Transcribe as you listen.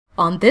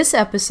On this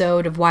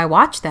episode of Why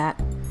Watch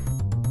That?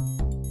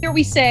 Here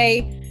we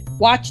say,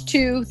 watch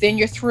 2, then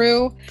you're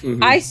through.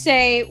 Mm-hmm. I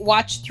say,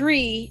 watch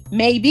 3,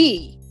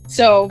 maybe.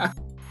 So...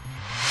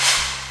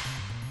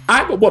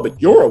 I'm a woman.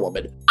 You're a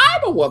woman.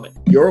 I'm a woman.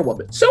 You're a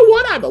woman. So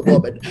what? I'm a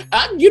woman.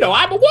 I'm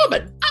a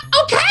woman.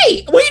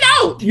 Okay, we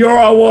know you're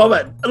a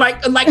woman.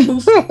 Like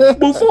move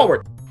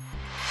forward.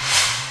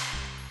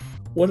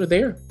 What are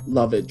their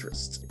love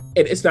interests?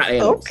 And it's not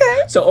animals.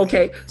 So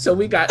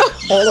we got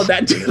all of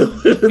that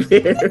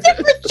there. It's a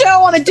different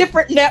show on a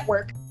different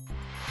network.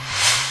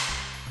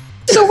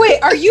 So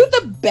wait, are you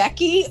the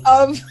Becky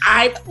of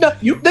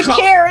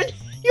Karen?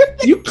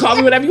 You call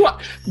me whatever you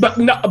want, but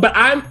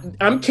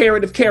I'm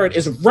Karen if Karen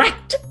is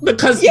right,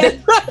 because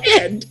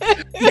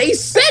they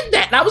said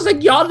that, and I was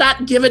like, y'all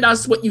not giving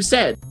us what you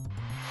said.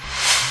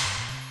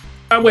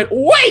 I went,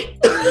 wait!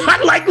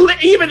 I'm like,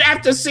 even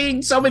after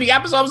seeing so many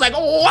episodes, I was like,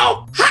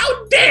 whoa!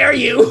 How dare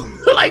you?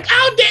 Like,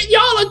 how dare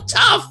y'all are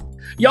tough,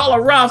 y'all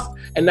are rough,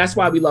 and that's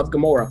why we love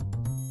Gamora.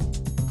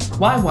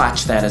 Why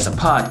Watch That is a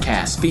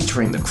podcast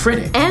featuring the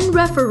critic and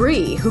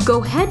referee who go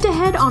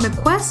head-to-head on a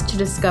quest to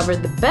discover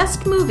the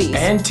best movies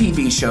and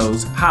TV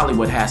shows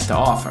Hollywood has to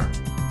offer.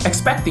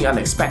 Expect the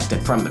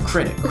unexpected from the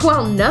critic.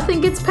 Well,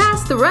 nothing gets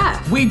past the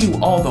ref. We do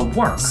all the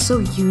work, so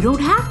you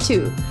don't have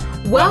to.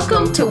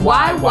 Welcome to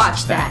Why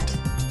Watch That.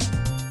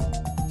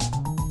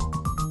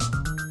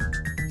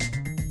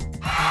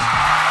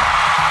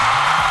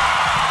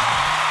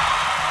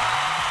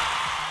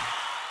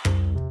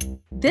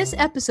 This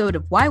episode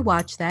of Why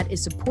Watch That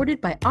is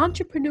supported by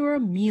Entrepreneur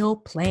Meal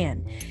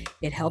Plan.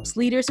 It helps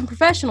leaders and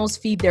professionals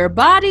feed their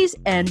bodies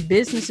and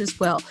businesses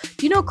well.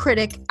 Do you know,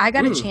 Critic, I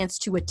got a chance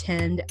to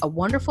attend a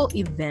wonderful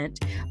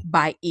event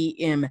by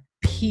EMP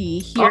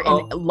here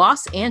in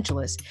Los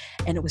Angeles.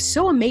 And it was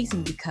so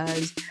amazing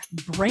because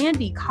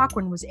Brandy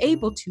Cochran was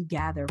able to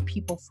gather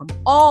people from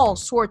all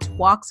sorts of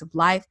walks of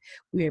life.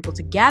 We were able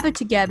to gather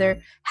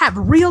together, have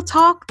real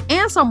talk,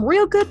 and some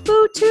real good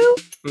food too.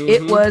 Mm-hmm.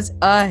 It was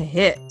a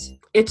hit.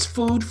 It's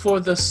food for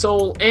the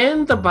soul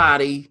and the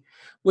body,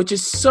 which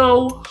is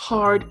so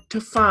hard to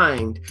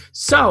find.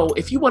 So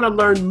if you want to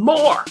learn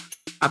more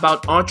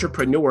about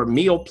Entrepreneur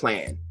Meal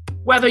Plan,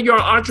 whether you're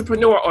an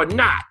entrepreneur or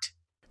not,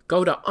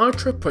 go to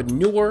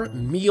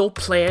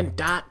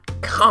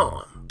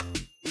entrepreneurmealplan.com.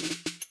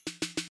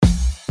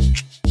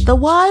 The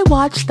Why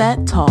Watch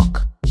That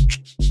Talk.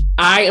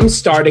 I am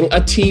starting a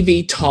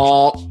TV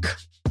talk.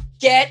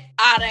 Get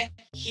out of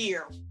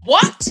here.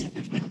 What?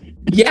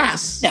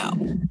 Yes. No.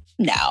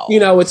 You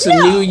know, it's a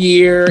new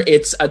year.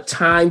 It's a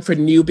time for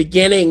new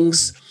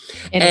beginnings.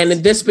 And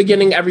in this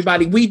beginning,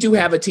 everybody, we do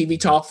have a TV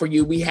talk for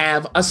you. We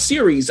have a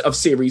series of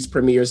series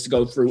premieres to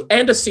go through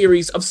and a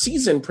series of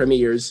season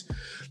premieres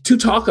to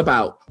talk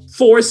about.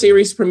 4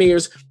 series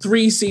premieres,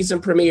 3 season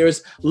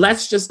premieres.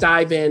 Let's just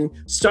dive in,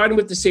 starting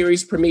with the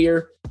series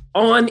premiere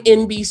on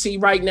NBC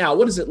right now.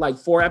 What is it, like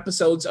 4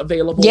 episodes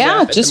available?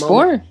 Yeah, just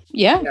 4.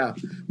 Yeah.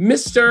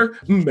 Mr.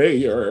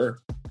 Mayor.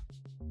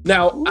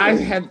 Now,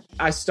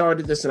 I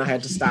started this and I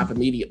had to stop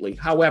immediately.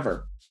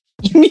 However,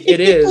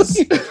 it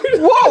is...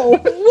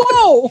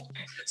 Whoa!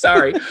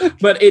 Sorry,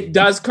 but it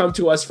does come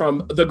to us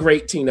from the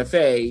great Tina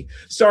Fey,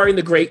 starring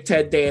the great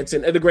Ted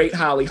Danson and the great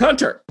Holly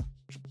Hunter.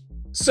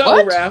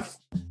 So, Ref,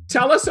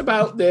 tell us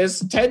about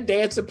this. Ted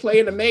Danson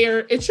playing the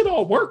mayor. It should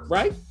all work,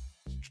 right?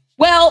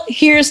 Well,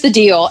 here's the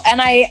deal.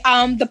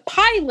 And the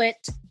pilot,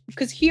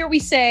 because here we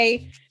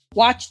say...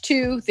 watch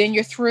 2, then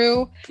you're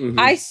through. Mm-hmm.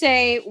 I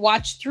say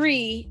watch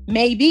 3,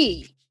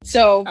 maybe.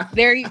 So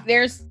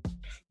there's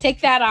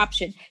take that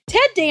option.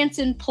 Ted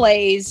Danson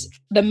plays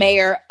the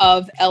mayor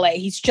of LA.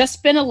 He's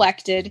just been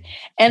elected,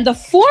 and the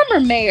former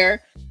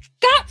mayor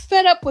got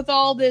fed up with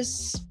all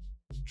this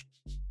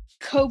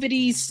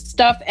COVID-y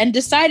stuff and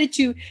decided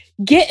to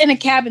get in a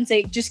cab and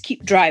say, just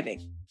keep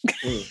driving.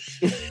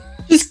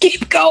 Just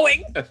keep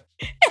going.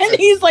 And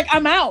he's like,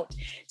 I'm out.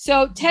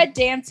 So Ted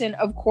Danson,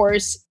 of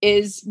course,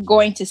 is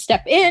going to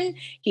step in.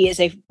 He is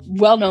a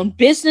well-known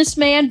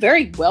businessman,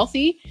 very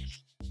wealthy.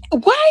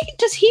 Why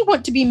does he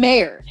want to be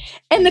mayor?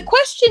 And the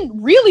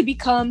question really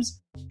becomes,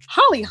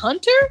 Holly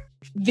Hunter,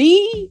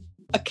 the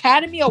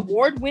Academy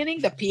Award-winning,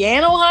 the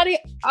piano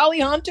Holly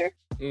Hunter,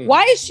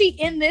 why is she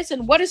in this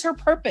and what is her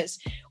purpose?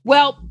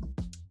 Well,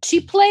 she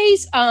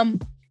plays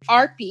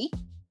Arpy,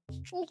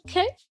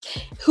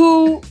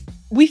 who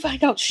we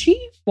find out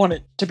she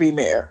wanted to be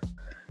mayor.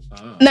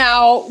 Oh.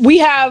 Now, we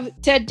have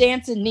Ted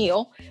Danson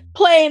Neil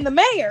playing the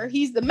mayor.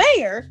 He's the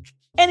mayor.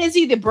 And is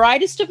he the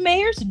brightest of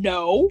mayors?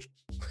 No.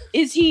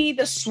 Is he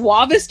the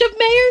suavest of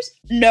mayors?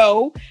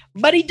 No.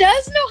 But he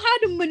does know how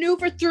to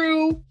maneuver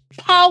through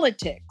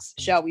politics,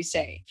 shall we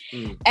say.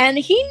 And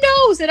he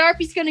knows that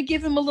Arpy's going to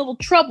give him a little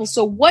trouble.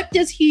 So what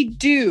does he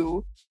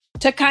do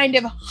to kind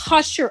of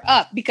hush her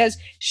up? Because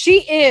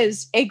she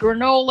is a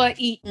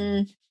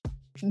granola-eating,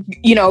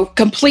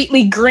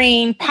 completely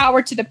green,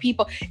 power to the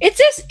people. It's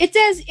as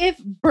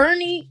if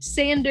Bernie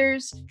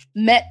Sanders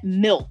met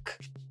milk.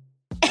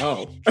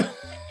 Oh.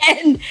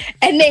 and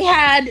they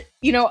had,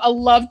 a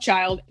love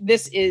child.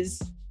 This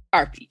is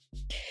Arpy.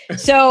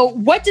 So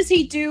what does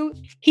he do?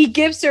 He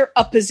gives her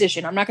a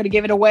position. I'm not going to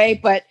give it away,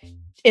 but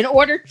in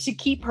order to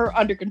keep her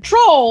under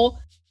control,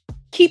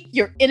 keep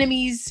your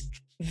enemies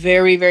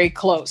very, very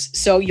close.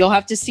 So you'll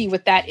have to see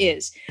what that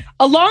is.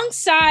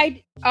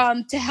 Alongside,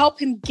 to help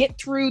him get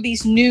through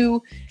these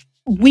new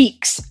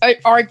weeks,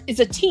 is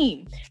a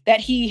team that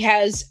he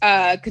has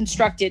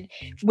constructed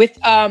with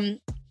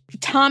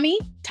Tommy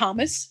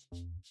Thomas.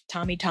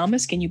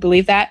 Can you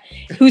believe that?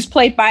 Who's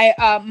played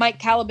by Mike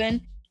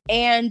Caliban,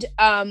 and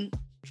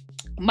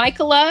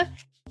Michaela,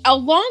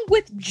 along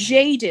with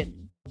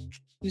Jaden,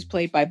 who's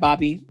played by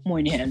Bobby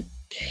Moynihan.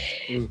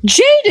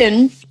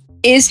 Jaden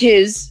is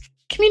his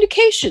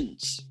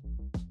communications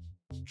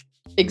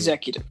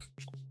executive.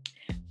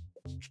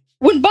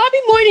 When Bobby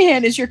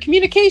Moynihan is your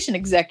communication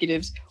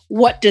executives,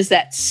 what does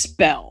that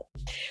spell?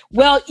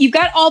 Well, you've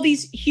got all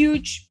these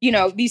huge,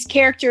 these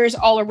characters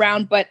all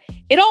around, but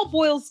it all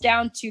boils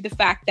down to the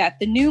fact that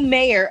the new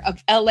mayor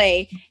of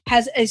LA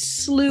has a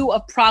slew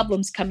of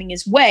problems coming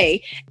his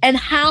way. And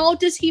how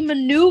does he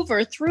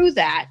maneuver through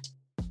that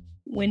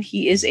when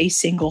he is a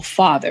single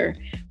father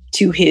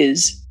to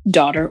his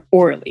daughter,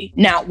 Orly?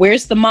 Now,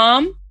 where's the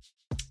mom?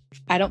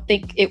 I don't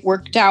think it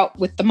worked out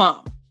with the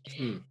mom.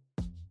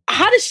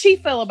 How does she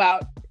feel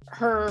about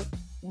her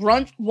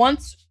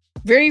once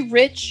very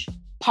rich,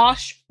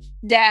 posh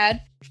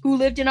dad who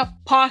lived in a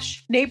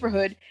posh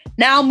neighborhood,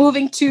 now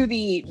moving to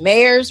the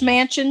mayor's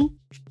mansion?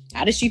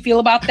 How does she feel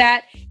about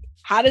that?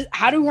 How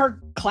do her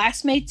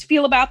classmates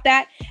feel about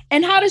that?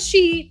 And how does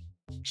she,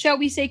 shall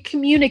we say,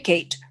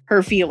 communicate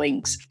her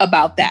feelings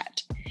about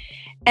that?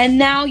 And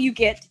now you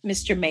get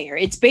Mr. Mayor.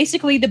 It's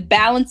basically the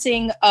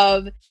balancing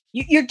of,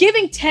 you're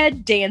giving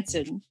Ted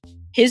Danson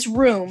his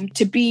room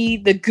to be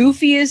the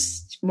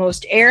goofiest,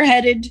 most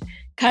airheaded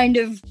kind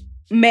of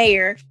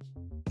mayor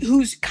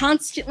who's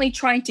constantly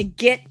trying to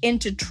get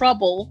into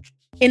trouble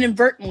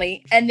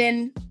inadvertently, and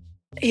then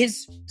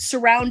his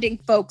surrounding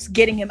folks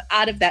getting him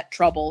out of that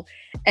trouble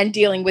and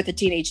dealing with a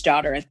teenage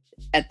daughter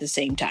at the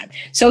same time.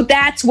 So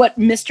that's what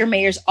Mr.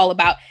 Mayor's all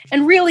about.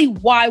 And really,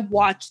 why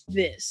watch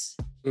this?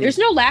 There's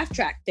no laugh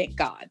track, thank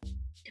God.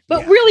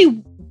 But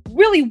really,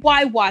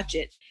 why watch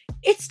it?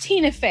 It's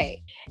Tina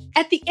Fey.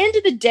 At the end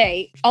of the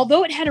day,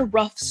 although it had a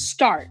rough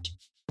start,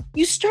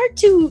 they start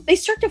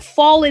to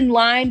fall in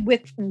line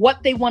with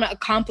what they want to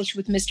accomplish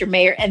with Mr.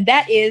 Mayor, and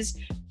that is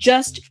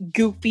just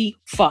goofy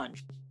fun.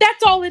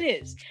 That's all it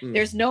is.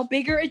 There's no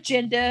bigger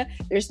agenda.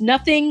 There's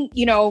nothing,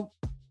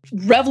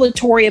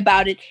 revelatory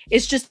about it.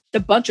 It's just a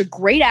bunch of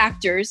great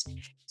actors.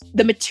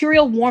 The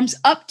material warms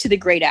up to the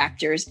great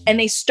actors, and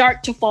they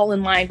start to fall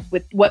in line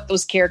with what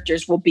those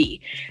characters will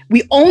be.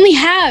 We only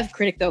have,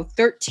 Critic, though,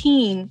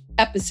 13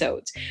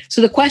 episodes.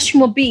 So the question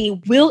will be,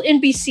 will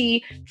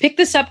NBC pick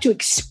this up to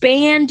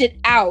expand it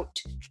out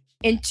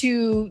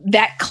into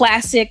that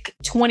classic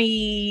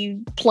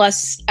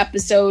 20-plus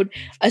episode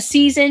a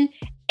season?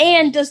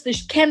 And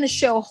can the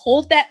show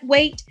hold that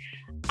weight?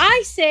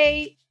 I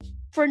say,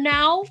 for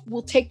now,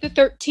 we'll take the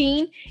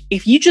 13.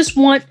 If you just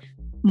want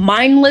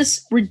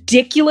mindless,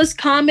 ridiculous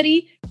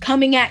comedy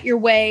coming at your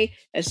way,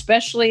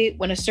 especially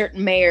when a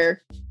certain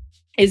mayor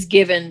is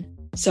given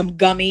some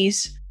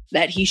gummies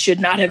that he should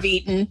not have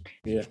eaten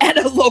at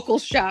a local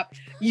shop,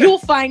 you'll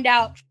find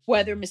out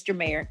whether Mr.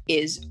 Mayor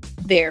is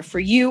there for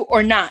you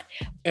or not.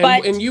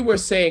 And you were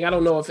saying, I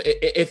don't know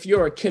if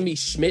you're a Kimmy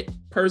Schmidt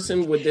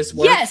person, would this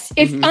work? Yes.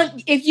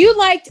 If you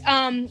liked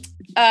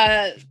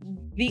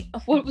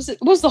what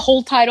was the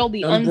whole title?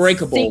 The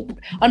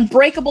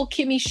Unbreakable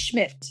Kimmy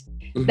Schmidt.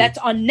 That's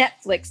on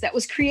Netflix, that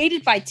was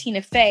created by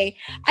Tina Fey.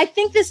 I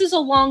think this is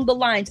along the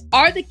lines.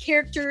 Are the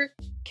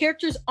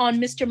characters on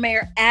Mr.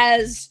 Mayor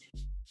as,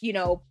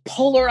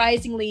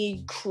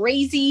 polarizingly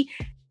crazy?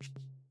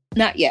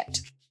 Not yet.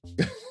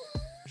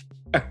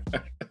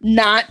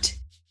 Not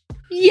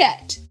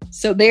yet.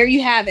 So there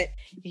you have it.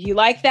 If you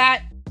like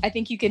that, I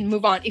think you can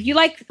move on. If you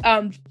like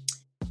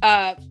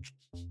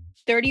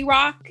 30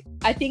 Rock,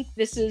 I think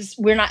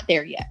we're not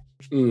there yet.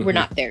 We're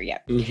not there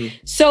yet.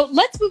 So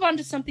let's move on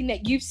to something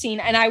that you've seen.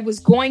 And I was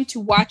going to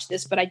watch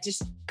this, but I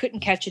just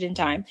couldn't catch it in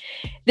time.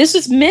 This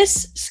is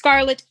Miss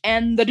Scarlet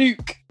and the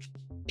Duke,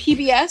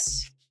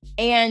 PBS.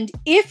 And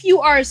if you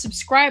are a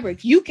subscriber,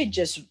 you can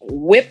just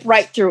whip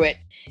right through it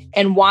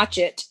and watch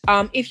it.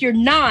 If you're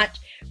not,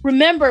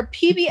 remember,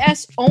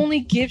 PBS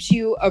only gives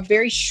you a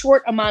very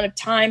short amount of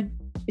time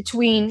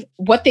between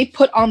what they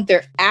put on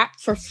their app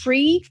for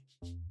free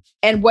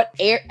and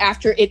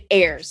after it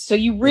airs. So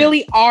you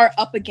really are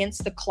up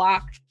against the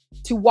clock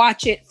to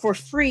watch it for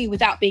free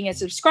without being a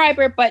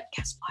subscriber. But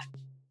guess what?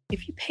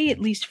 If you pay at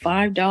least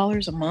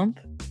 $5 a month,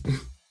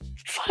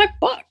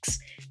 $5,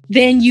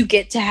 then you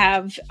get to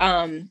have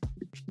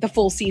the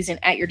full season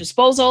at your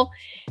disposal.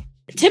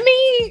 To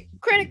me,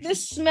 Critic,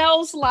 this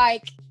smells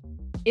like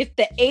if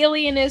the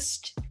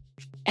Alienist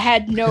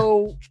had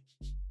no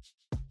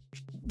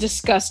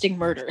disgusting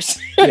murders.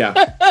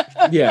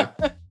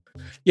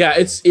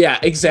 Yeah,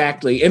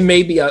 exactly. And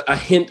maybe a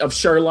hint of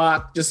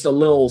Sherlock, just a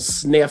little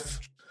sniff.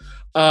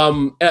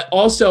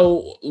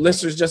 Also,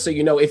 listeners, just so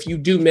you know, if you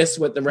do miss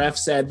what the ref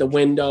said, the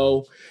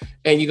window,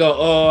 and you go,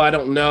 oh, I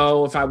don't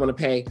know if I want to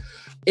pay.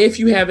 If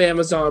you have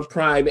Amazon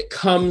Prime, it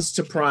comes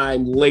to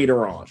Prime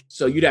later on.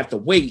 So you'd have to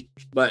wait,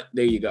 but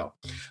there you go.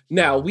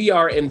 Now, we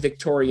are in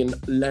Victorian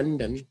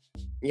London.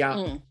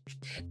 Yeah.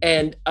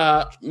 And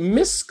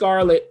Miss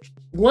Scarlet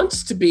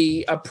wants to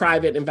be a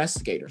private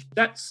investigator.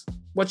 That's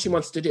what she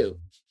wants to do.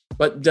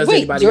 But does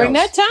anybody during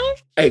else? that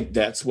time? Hey,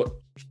 that's what,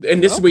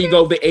 and this is where you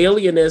go, the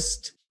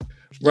Alienist,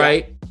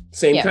 right? Yeah.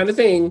 Same kind of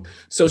thing.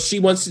 So she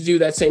wants to do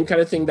that same kind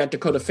of thing that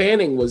Dakota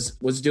Fanning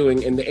was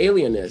doing in The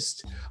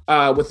Alienist,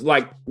 with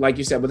like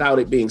you said, without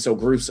it being so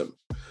gruesome.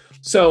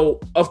 So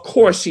of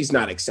course she's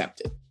not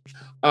accepted.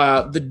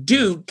 The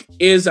Duke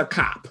is a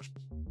cop.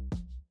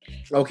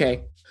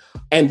 Okay.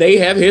 And they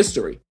have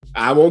history.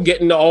 I won't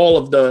get into all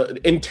of the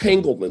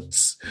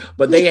entanglements,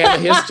 but they have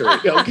a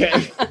history.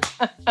 Okay.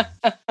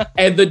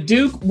 And the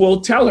Duke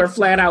will tell her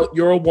flat out,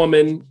 you're a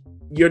woman.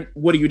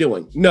 What are you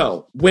doing?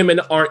 No,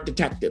 women aren't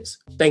detectives.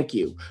 Thank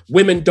you.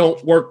 Women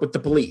don't work with the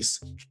police.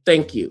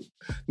 Thank you.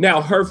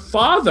 Now, her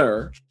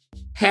father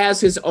has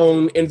his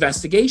own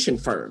investigation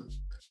firm.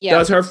 Yeah.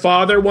 Does her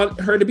father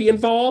want her to be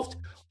involved?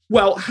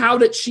 Well, how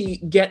did she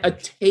get a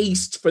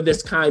taste for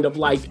this kind of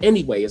life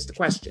anyway is the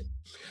question.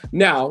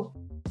 Now,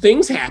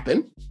 things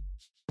happen.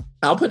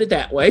 I'll put it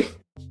that way.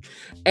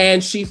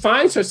 And she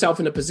finds herself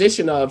in a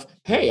position of,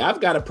 hey,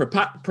 I've got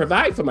to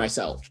provide for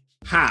myself.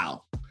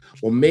 How?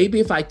 Well, maybe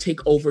if I take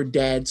over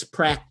Dad's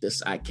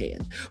practice, I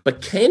can.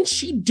 But can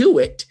she do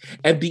it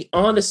and be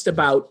honest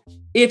about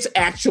it's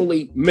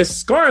actually Miss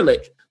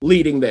Scarlet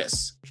leading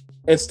this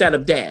instead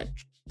of Dad?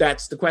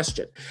 That's the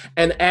question.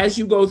 And as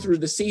you go through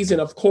the season,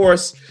 of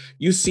course,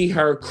 you see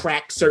her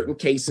crack certain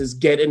cases,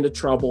 get into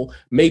trouble,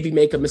 maybe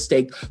make a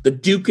mistake. The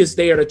Duke is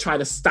there to try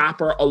to stop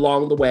her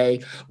along the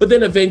way. But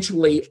then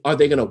eventually, are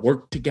they going to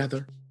work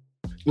together?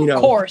 You know,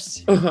 of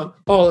course.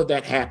 All of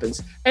that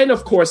happens. And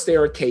of course,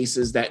 there are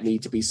cases that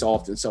need to be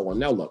solved and so on.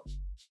 Now, look,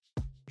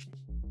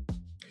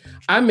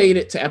 I made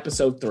it to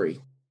episode 3.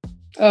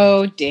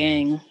 Oh,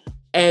 dang.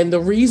 And the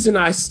reason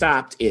I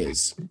stopped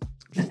is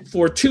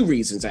for 2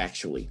 reasons,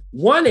 actually.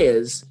 One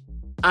is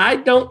I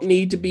don't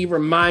need to be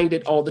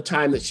reminded all the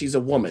time that she's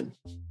a woman.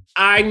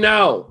 I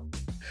know.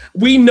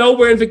 We know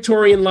we're in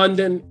Victorian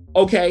London,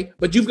 okay?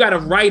 But you've got to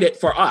write it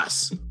for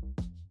us.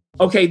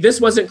 Okay, this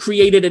wasn't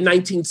created in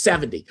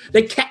 1970.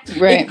 They kept,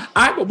 right.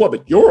 I'm a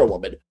woman. You're a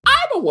woman.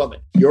 I'm a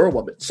woman. You're a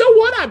woman. So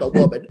what? I'm a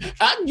woman.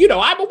 I'm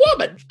a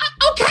woman.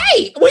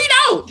 Okay, we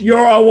know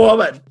you're a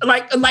woman.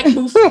 Like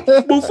move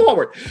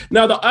forward.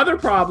 Now, the other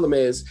problem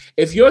is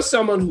if you're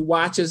someone who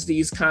watches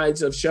these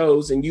kinds of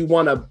shows and you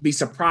want to be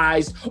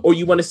surprised or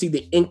you want to see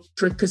the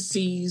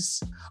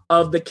intricacies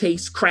of the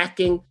case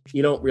cracking,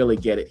 you don't really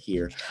get it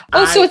here.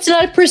 So it's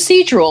not a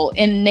procedural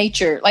in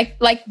nature, like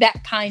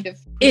that kind of.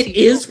 It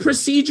is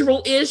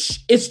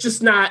procedural-ish. It's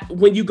just not,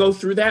 when you go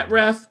through that,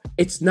 Ref,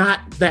 it's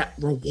not that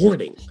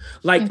rewarding.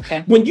 Like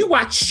when you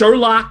watch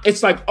Sherlock,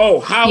 it's like, oh,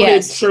 how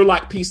did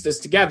Sherlock piece this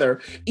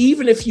together?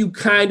 Even if you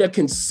kind of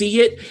can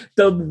see it,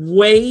 the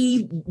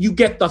way you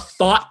get the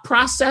thought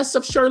process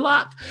of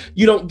Sherlock,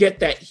 you don't get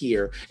that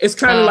here. It's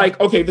kind of like,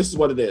 okay, this is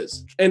what it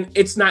is. And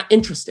it's not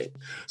interesting.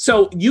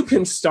 So you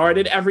can start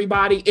it,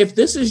 everybody. If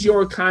this is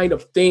your kind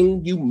of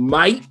thing, you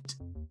might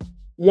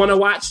want to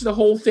watch the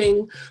whole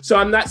thing. So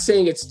I'm not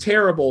saying it's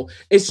terrible.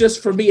 It's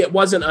just, for me, it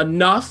wasn't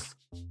enough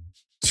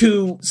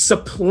to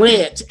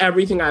supplant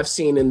everything I've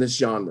seen in this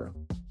genre.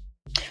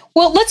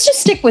 Well, let's just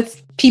stick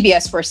with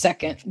PBS for a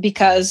second,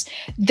 because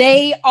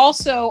they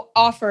also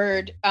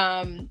offered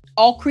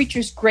All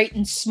Creatures Great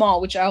and Small,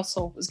 which I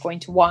also was going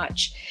to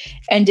watch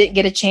and didn't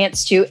get a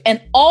chance to.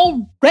 And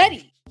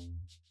already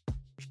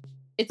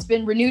it's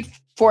been renewed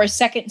for a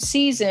second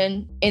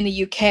season in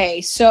the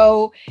UK.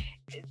 So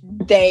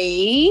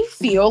they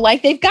feel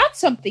like they've got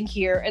something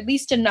here, at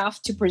least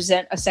enough to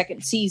present a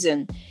second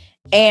season.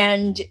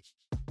 And,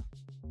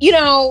 you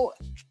know,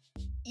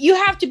 you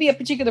have to be a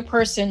particular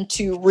person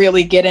to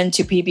really get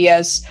into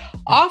PBS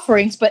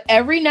offerings, but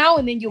every now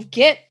and then you'll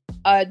get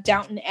a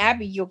Downton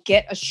Abbey, you'll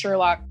get a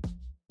Sherlock,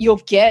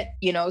 you'll get,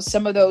 you know,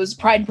 some of those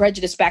Pride and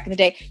Prejudice back in the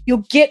day.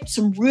 You'll get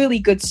some really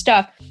good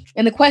stuff.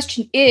 And the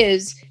question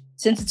is,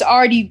 since it's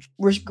already,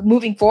 we're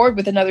moving forward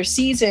with another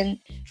season,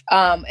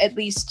 at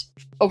least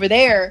over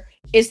there,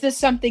 is this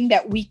something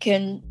that we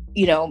can,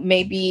 you know,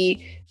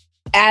 maybe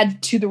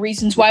add to the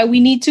reasons why we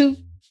need to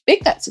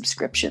make that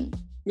subscription?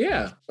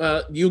 Yeah,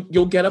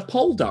 you'll get a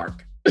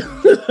Poldark.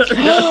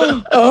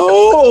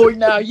 Oh,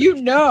 now you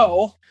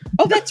know.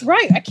 Oh, that's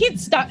right. I can't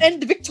stop.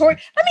 And the Victoria.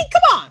 I mean,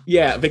 come on.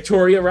 Yeah,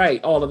 Victoria,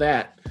 right. All of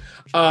that.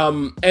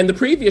 And the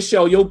previous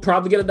show, you'll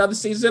probably get another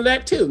season of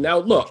that too. Now,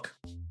 look.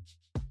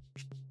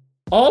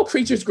 All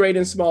Creatures Great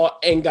and Small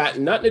ain't got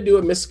nothing to do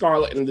with Miss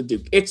Scarlet and the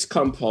Duke. It's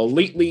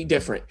completely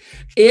different.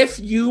 If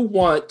you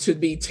want to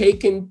be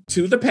taken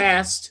to the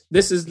past,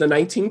 this is the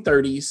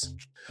 1930s.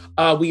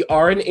 We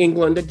are in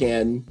England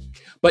again,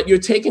 but you're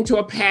taken to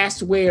a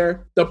past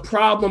where the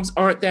problems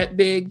aren't that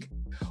big.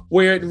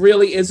 where it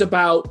really is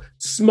about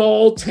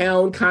small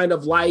town kind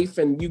of life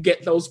and you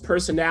get those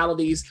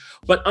personalities.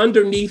 But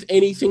underneath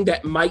anything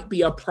that might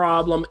be a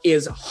problem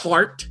is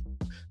heart.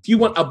 If you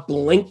want a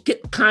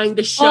blanket kind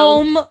of show.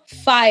 Home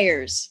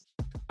Fires.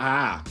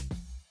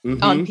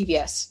 Mm-hmm. On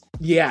PBS.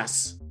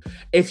 Yes.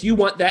 If you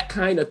want that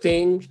kind of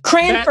thing.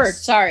 Cranford.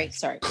 Sorry.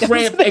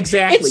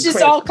 Exactly. It's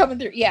just all coming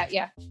through.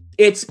 Yeah.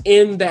 It's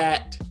in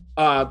that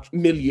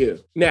milieu.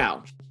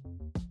 Now,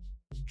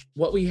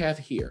 what we have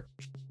here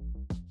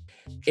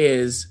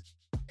is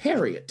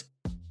Harriet.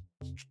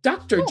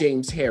 Dr.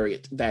 James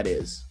Harriet, that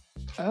is,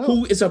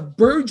 who is a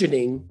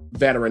burgeoning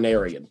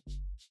veterinarian.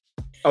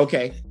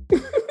 Okay.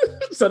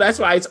 So that's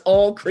why it's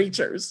all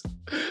creatures,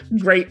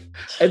 great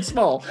and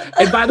small.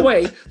 And by the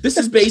way, this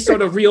is based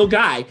on a real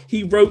guy.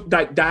 He wrote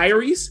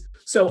diaries.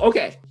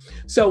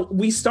 So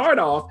we start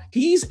off,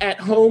 he's at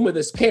home with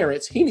his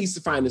parents. He needs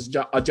to find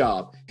a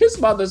job. His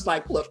mother's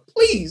like, look,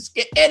 please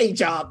get any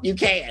job you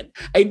can.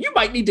 And you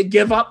might need to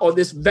give up on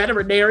this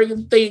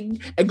veterinarian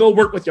thing and go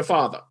work with your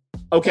father.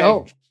 Okay.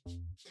 Oh.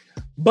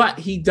 But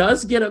he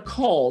does get a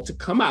call to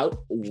come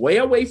out way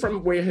away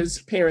from where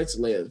his parents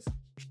live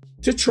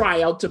to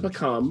try out to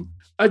become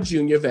a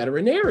junior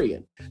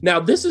veterinarian. Now,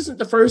 this isn't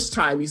the first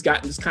time he's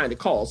gotten this kind of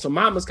call. So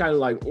mama's kind of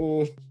like,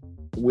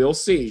 we'll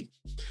see.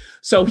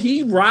 So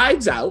he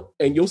rides out,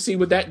 and you'll see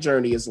what that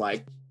journey is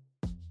like.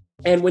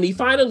 And when he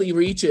finally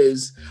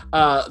reaches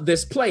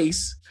this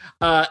place,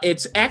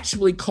 it's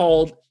actually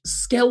called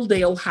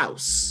Skeldale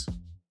House.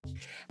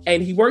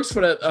 And he works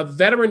for a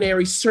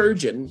veterinary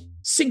surgeon,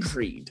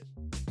 Siegfried.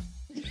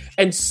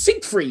 And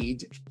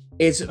Siegfried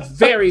is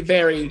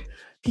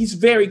he's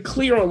very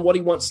clear on what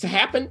he wants to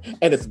happen.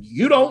 And if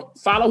you don't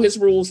follow his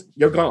rules,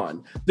 you're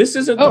gone. This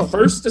isn't the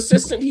first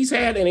assistant he's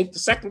had, and ain't the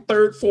second,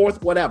 third,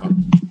 fourth, whatever.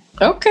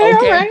 Okay,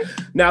 all right.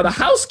 Now, the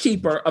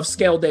housekeeper of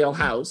Skeldale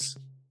House,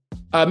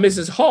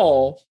 Mrs.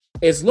 Hall,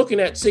 is looking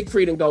at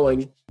Siegfried and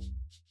going,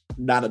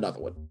 not another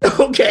one.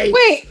 Okay.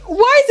 Wait,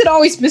 why is it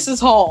always Mrs.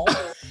 Hall?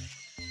 I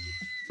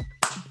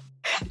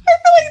feel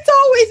like it's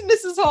always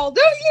Mrs. Hall,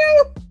 don't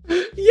you?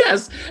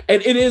 Yes,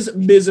 and it is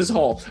Mrs.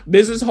 Hall.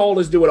 Mrs. Hall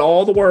is doing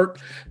all the work.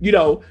 You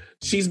know,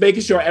 she's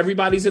making sure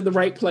everybody's in the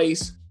right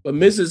place. But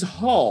Mrs.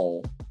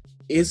 Hall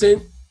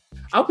isn't.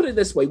 I'll put it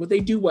this way: what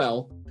they do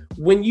well,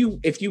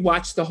 if you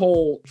watch the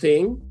whole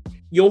thing,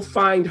 you'll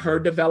find her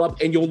develop,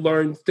 and you'll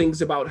learn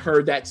things about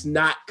her that's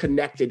not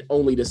connected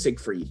only to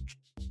Siegfried.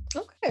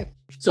 Okay.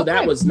 So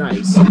that was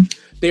nice.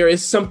 There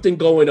is something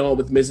going on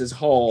with Mrs.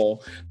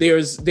 Hall.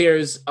 There's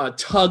a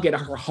tug at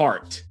her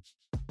heart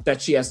that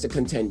she has to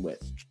contend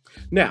with.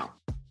 Now,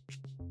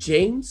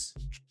 James,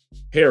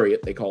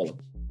 Harriet, they call him,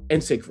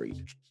 and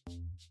Siegfried.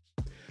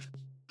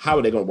 How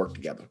are they going to work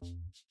together?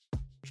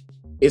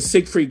 Is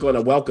Siegfried going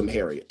to welcome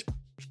Harriet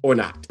or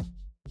not?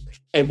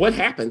 And what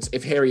happens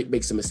if Harriet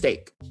makes a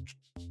mistake?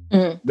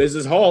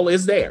 Mrs. Hall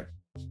is there.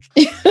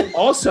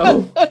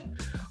 Also,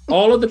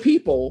 all of the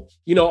people,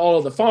 all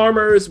of the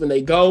farmers, when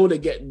they go to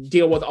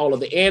deal with all of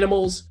the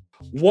animals,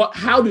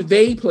 how do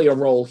they play a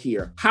role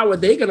here? How are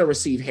they going to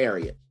receive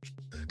Harriet?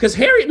 Because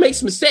Harriet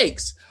makes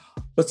mistakes,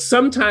 but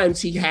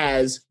sometimes he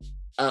has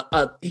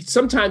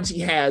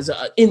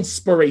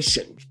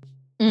inspiration.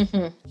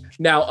 Mm-hmm.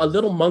 Now, a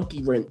little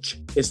monkey wrench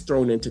is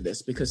thrown into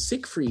this because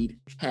Siegfried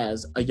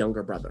has a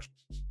younger brother,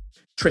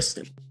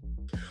 Tristan,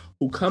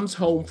 who comes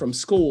home from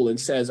school and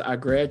says, I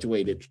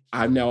graduated.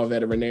 I'm now a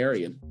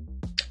veterinarian.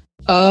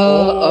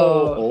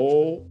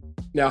 Oh.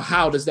 Now,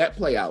 how does that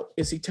play out?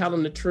 Is he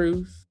telling the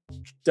truth?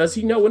 Does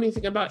he know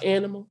anything about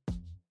animal?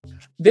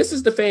 This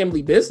is the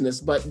family business,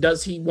 but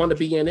does he want to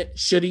be in it?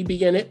 Should he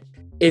be in it?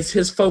 Is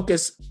his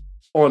focus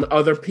on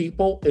other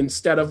people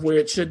instead of where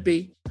it should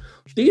be?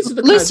 These are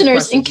the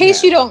listeners, in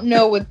case you don't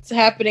know what's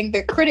happening,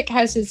 the critic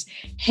has his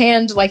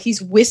hand like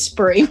he's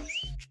whispering.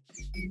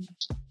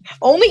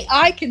 Only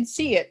I can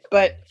see it,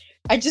 but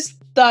I just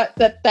thought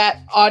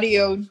that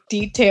audio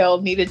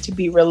detail needed to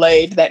be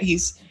relayed,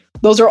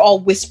 those are all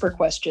whisper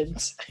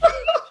questions.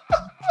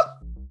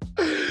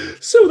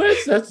 So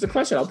that's the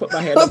question. I'll put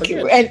my hand up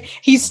again. And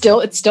it's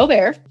still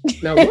there.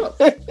 Now look,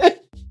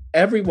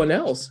 everyone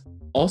else,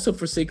 also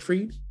for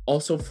Siegfried,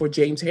 also for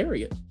James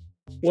Harriet,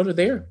 what are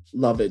their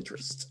love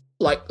interests?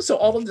 So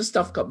all of this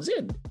stuff comes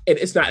in, and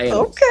it's not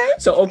animals.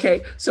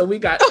 So we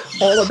got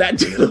all of that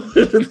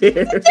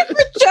there. It's a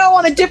different show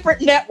on a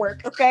different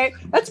network, okay?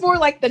 That's more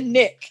like the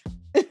Nick.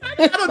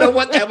 I don't know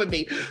what that would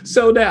be.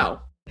 So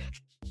now,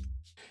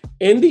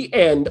 in the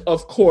end,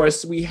 of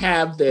course, we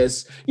have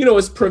this,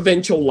 it's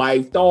provincial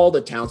life, all the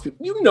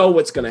townspeople,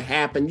 what's going to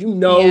happen.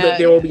 That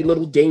there will be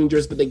little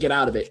dangers, but they get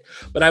out of it.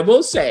 But I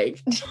will say,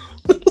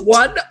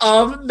 one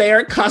of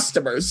their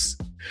customers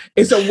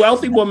is a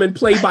wealthy woman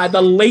played by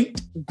the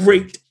late,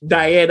 great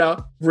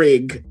Diana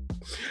Rigg,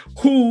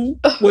 who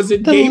was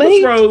in Game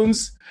of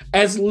Thrones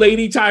as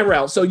Lady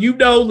Tyrell. So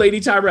Lady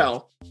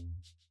Tyrell.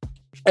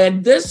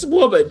 And this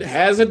woman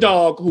has a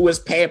dog who is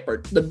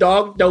pampered. The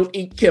dog don't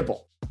eat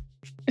kibble.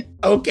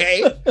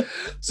 Okay.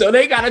 So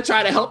they got to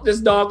try to help this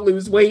dog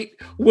lose weight.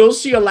 Will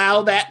she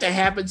allow that to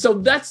happen? So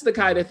that's the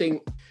kind of thing,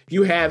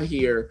 you have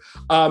here.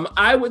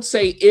 I would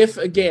say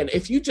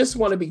if you just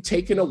want to be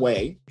taken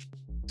away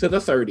to the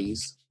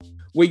 30s,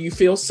 where you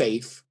feel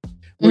safe,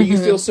 where you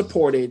feel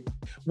supported,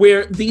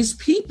 where these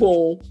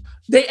people,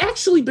 they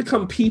actually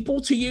become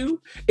people to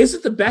you. Is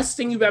it the best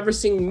thing you've ever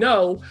seen?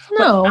 No.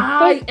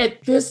 But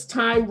at this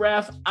time,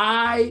 Ref,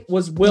 I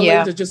was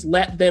willing to just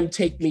let them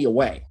take me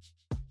away.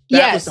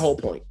 That was the whole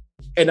point.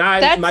 And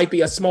I might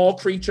be a small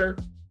creature,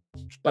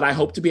 but I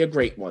hope to be a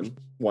great one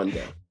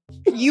day.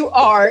 You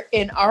are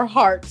in our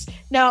hearts.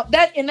 Now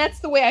that's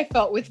the way I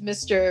felt with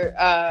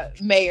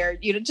Mr. Mayor.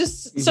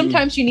 Just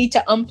sometimes you need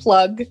to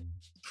unplug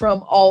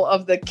from all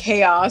of the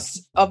chaos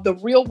of the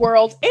real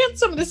world and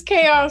some of this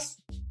chaos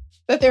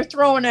that they're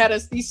throwing at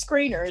us, these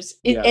screeners,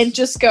 and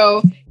just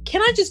go,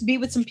 can I just be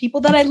with some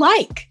people that I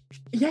like?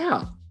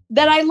 Yeah.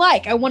 That I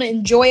like. I want to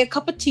enjoy a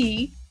cup of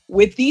tea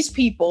with these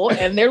people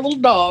and their little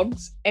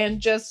dogs and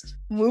just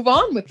move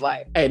on with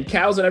life. And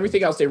cows and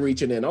everything else they're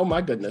reaching in. Oh my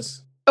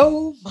goodness.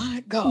 Oh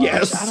my gosh.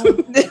 Yes.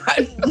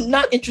 I'm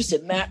not interested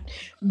in that.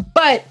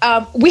 But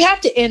we have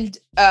to end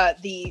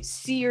the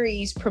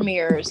series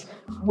premieres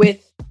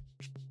with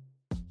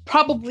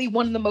probably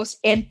one of the most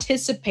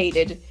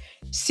anticipated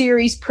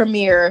series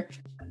premiere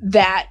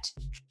that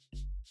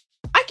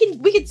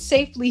we could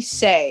safely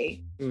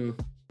say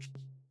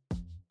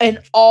in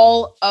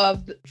all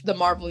of the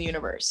Marvel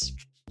universe.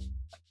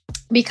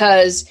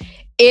 Because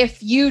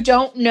if you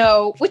don't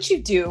know, which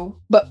you do,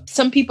 but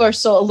some people are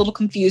still a little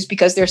confused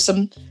because there's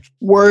some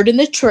word in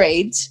the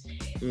trades.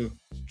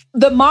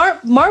 The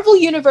Marvel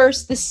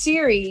Universe, the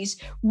series,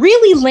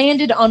 really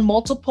landed on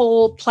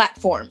multiple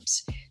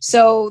platforms.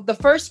 So the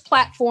first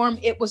platform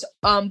it was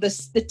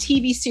the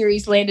TV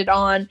series landed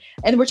on,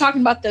 and we're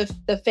talking about the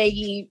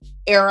Feige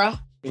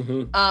era,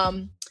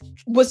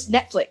 was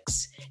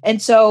Netflix.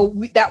 And so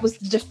that was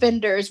the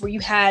Defenders, where you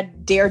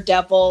had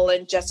Daredevil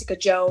and Jessica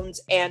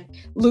Jones and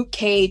Luke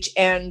Cage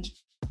and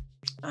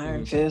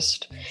Iron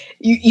Fist.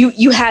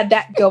 You had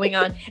that going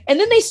on. And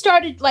then they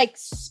started like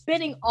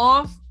spinning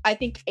off. I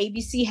think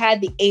ABC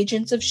had the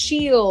Agents of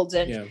S.H.I.E.L.D.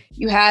 and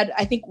you had,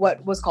 I think,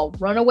 what was called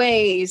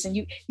Runaways. And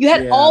you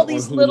had all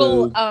these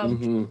little,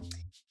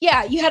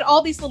 you had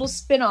all these little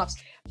spinoffs.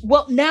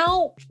 Well,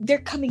 now they're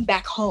coming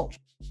back home.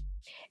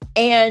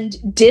 And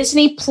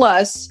Disney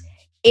Plus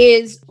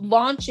is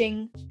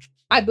launching,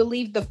 I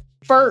believe, the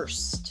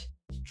first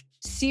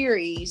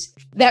series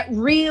that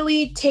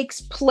really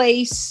takes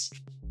place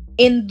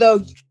in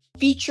the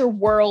feature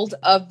world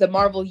of the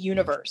Marvel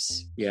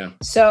Universe. Yeah.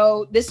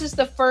 So this is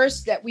the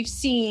first that we've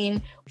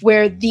seen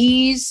where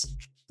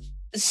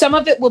some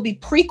of it will be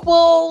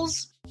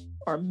prequels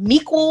or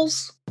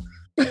mequels.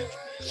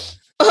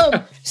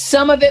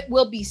 Some of it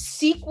will be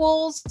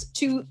sequels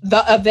to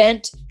the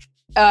event.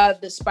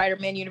 The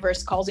Spider-Man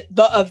universe calls it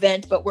the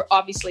event, but we're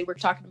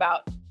talking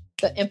about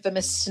the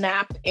infamous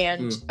snap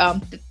and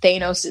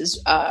Thanos'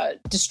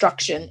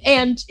 destruction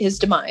and his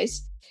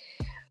demise.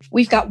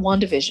 We've got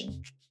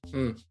WandaVision.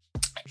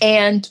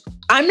 And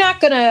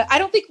I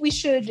don't think we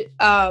should,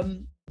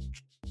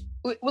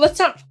 let's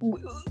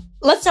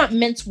not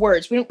mince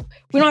words. We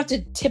don't have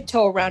to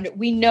tiptoe around it.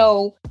 We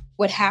know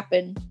what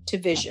happened to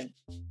Vision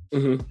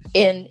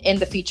in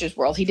the features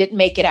world. He didn't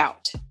make it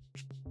out.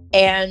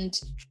 And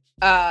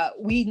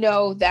we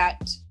know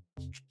that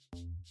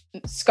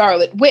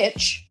Scarlet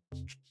Witch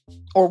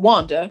or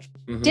Wanda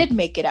did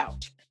make it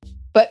out,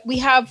 but we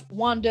have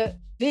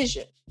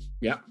WandaVision.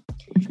 Yeah.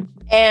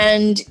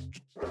 And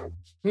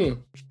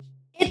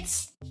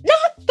it's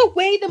not the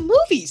way the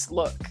movies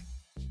look.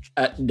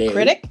 No.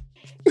 Critic,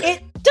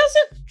 it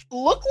doesn't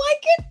look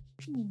like it.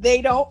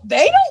 They don't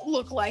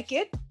look like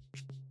it.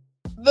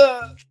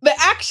 The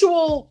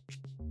actual,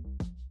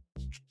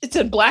 it's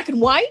in black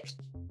and white.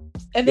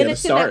 And then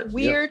it's in that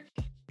weird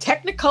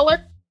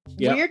Technicolor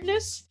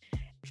weirdness.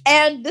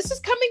 And this is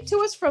coming to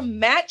us from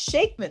Matt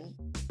Shakman,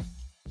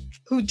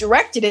 who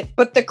directed it.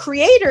 But the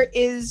creator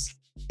is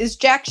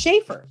Jack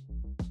Schaefer,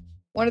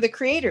 one of the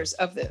creators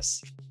of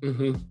this.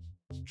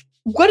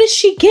 What is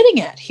she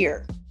getting at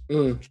here?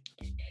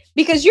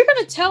 Because you're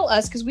going to tell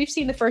us, because we've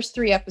seen the first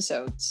 3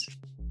 episodes.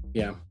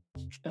 Yeah.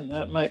 And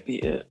that might be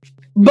it.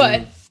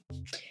 But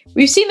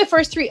we've seen the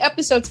first 3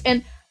 episodes.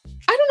 And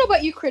I don't know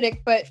about you,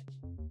 Critic, but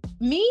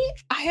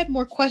I had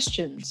more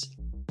questions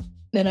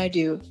than I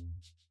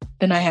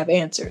have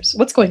answers.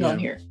 What's going on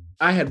here?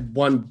 I had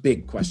one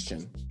big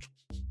question.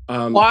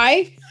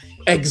 Why?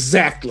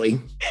 Exactly.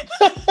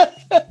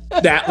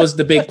 That was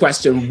the big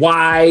question.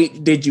 Why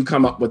did you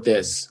come up with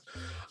this?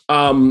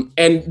 And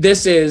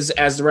this is,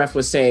 as the ref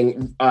was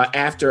saying,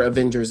 after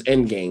Avengers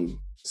Endgame.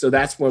 So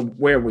that's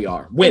where we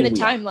are. In the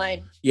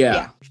timeline.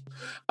 Yeah.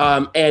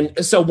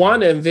 And so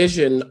Wanda and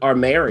Vision are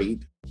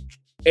married.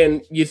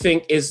 And you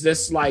think, is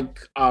this like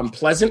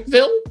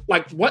Pleasantville?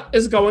 Like, what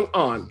is going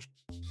on?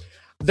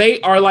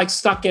 They are like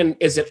stuck in,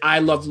 is it I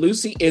Love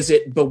Lucy? Is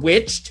it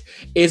Bewitched?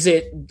 Is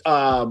it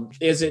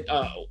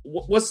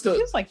what's the... It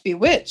feels like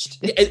Bewitched.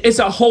 It's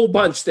a whole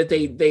bunch that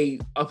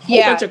a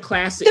whole bunch of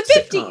classic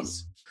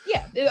sitcoms.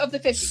 Yeah, of the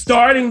 50s.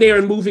 Starting there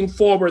and moving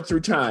forward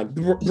through time.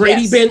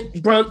 Brady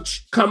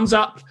Bunch comes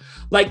up.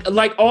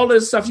 Like all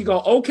this stuff, you go,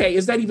 okay,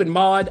 is that even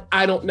Maude?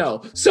 I don't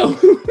know. So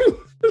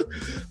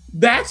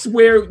that's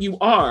where you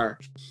are.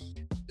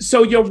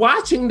 So you're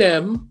watching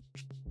them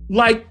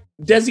like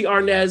Desi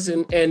Arnaz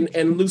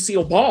and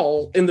Lucille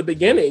Ball in the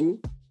beginning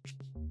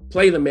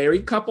play the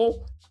married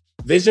couple.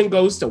 Vision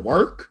goes to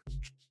work.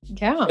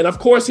 Yeah. And of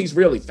course, he's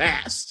really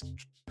fast.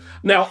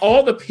 Now,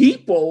 all the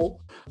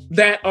people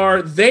that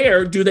are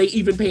there, do they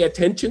even pay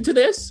attention to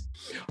this?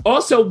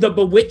 Also, the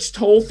bewitched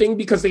whole thing,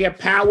 because they have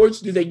powers,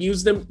 do they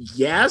use them?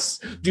 Yes.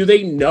 Do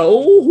they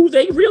know who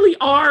they really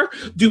are?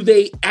 Do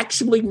they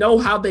actually know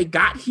how they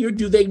got here?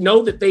 Do they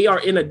know that they are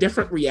in a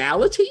different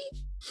reality?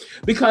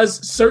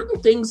 Because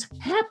certain things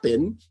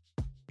happen,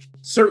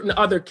 certain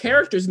other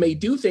characters may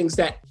do things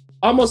that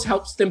almost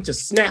helps them to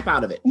snap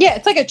out of it. Yeah,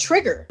 it's like a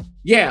trigger.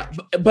 Yeah,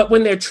 but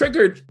when they're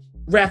triggered,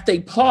 Raph, they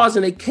pause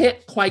and they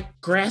can't quite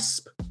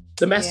grasp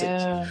the message.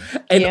 Yeah.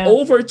 And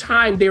over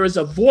time, there is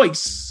a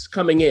voice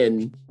coming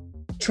in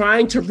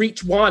trying to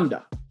reach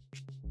Wanda.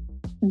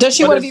 Does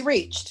she want to be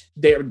reached?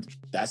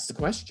 That's the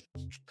question.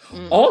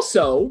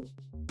 Also,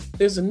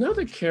 there's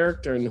another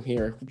character in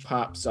here who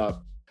pops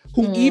up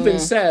who even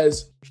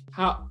says,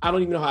 "How I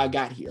don't even know how I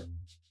got here."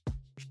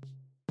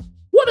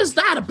 What is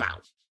that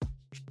about?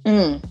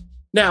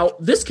 Now,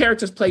 this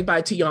character is played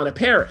by Teyonah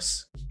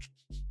Parris.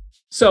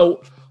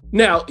 So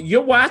now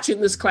you're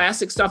watching this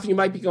classic stuff and you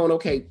might be going,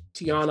 okay,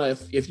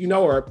 Teyonah, if you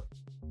know her,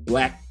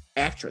 Black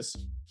actress,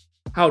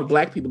 how do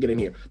Black people get in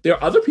here? There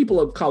are other people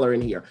of color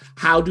in here.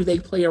 How do they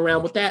play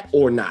around with that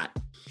or not?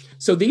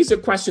 So these are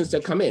questions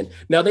that come in.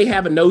 Now they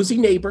have a nosy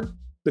neighbor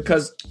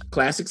because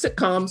classic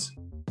sitcoms.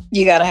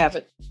 You got to have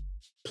it.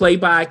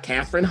 Played by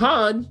Kathryn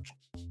Hahn.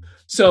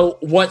 So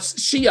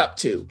what's she up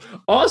to?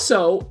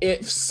 Also,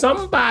 if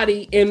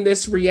somebody in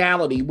this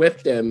reality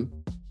with them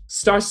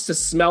starts to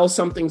smell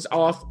something's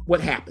off,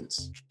 what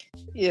happens?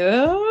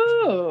 Yeah,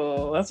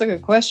 that's a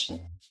good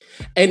question.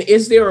 And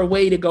is there a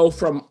way to go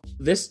from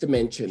this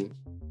dimension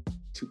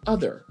to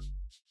other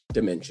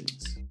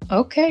dimensions?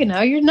 Okay,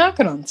 now you're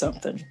knocking on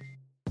something.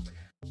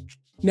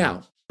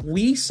 Now,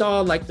 we saw,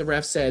 like the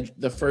ref said,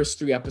 the first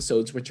 3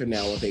 episodes, which are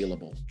now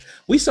available.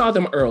 We saw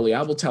them early,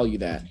 I will tell you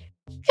that.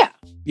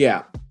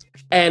 Yeah.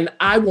 And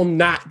I will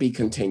not be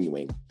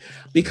continuing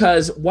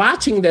because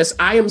watching this,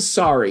 I am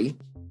sorry,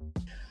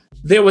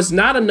 there was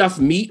not enough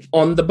meat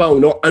on the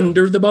bone or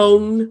under the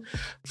bone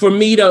for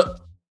me to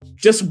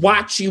just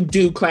watch you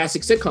do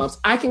classic sitcoms.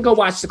 I can go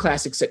watch the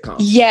classic sitcoms.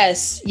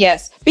 Yes.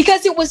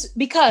 Because it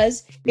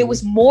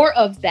was more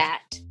of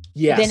that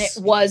than it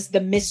was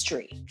the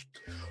mystery.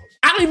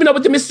 I don't even know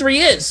what the mystery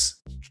is.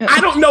 I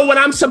don't know what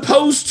I'm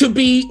supposed to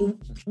be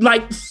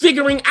like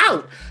figuring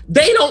out.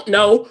 They don't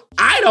know.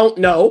 I don't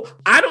know.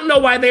 I don't know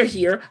why they're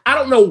here. I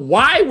don't know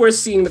why we're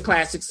seeing the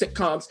classic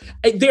sitcoms.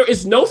 There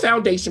is no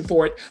foundation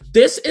for it.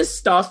 This is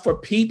stuff for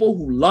people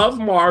who love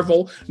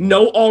Marvel,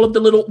 know all of the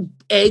little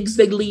eggs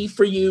they leave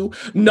for you,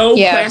 know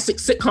classic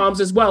sitcoms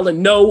as well,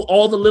 and know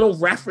all the little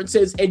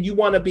references. And you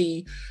want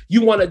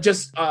to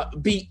just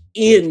be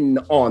in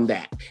on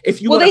that.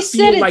 If you want to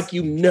feel like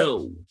you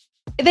know.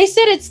 They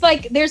said it's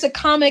like there's a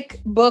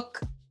comic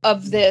book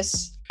of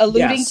this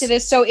alluding to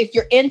this. So if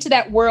you're into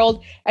that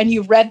world and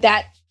you read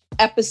that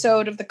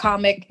episode of the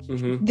comic,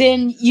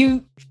 then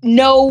you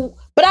know.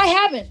 But I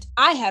haven't.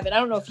 I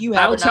don't know if you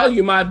have. I'll tell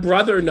you, my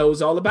brother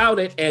knows all about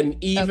it.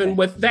 And even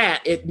with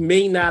that, it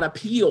may not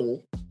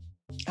appeal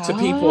to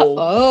people.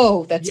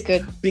 Oh, that's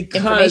good.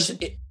 Because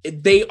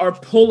they are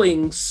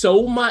pulling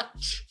so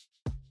much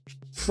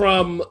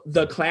from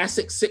the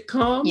classic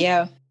sitcom.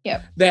 Yeah.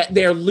 That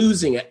they're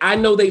losing it. I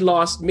know they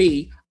lost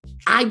me.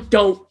 I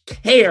don't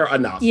care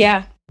enough.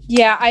 Yeah.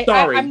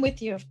 I'm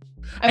with you.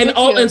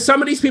 And some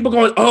of these people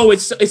going, oh,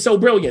 it's so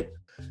brilliant.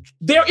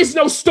 There is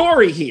no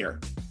story here.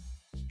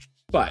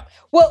 But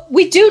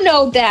we do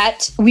know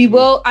that we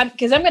will,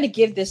 because I'm going to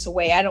give this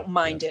away. I don't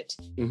mind it.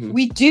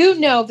 We do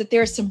know that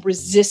there's some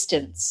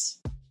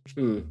resistance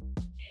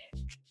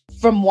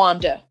from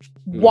Wanda.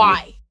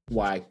 Why?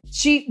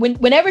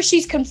 Whenever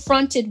she's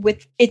confronted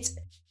with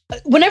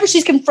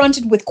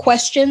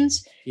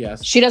questions,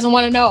 she doesn't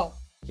want to know.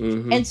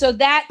 And so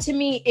that to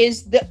me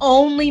is the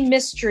only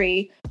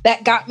mystery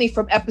that got me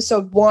from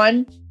episode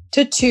 1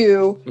 to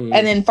 2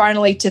 and then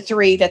finally to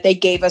 3 that they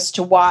gave us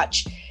to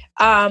watch.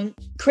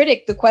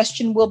 Critic, the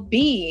question will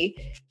be,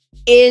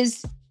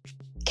 is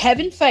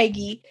Kevin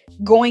Feige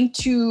going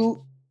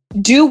to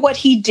do what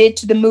he did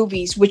to the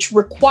movies, which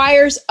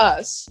requires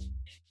us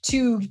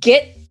to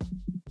get,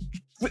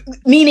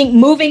 meaning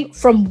moving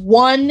from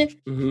one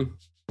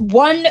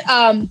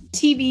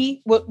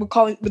TV, what we're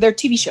calling their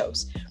TV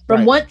shows,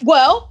 from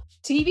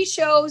TV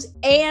shows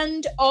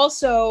and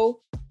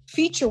also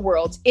feature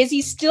worlds. Is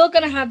he still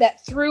going to have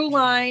that through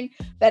line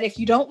that if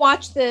you don't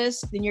watch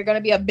this, then you're going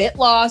to be a bit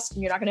lost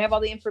and you're not going to have all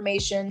the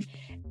information?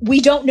 We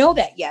don't know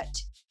that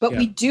yet, but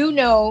we do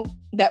know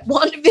that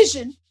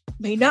WandaVision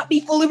may not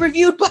be fully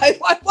reviewed by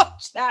Why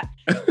Watch That.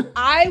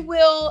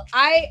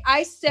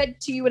 I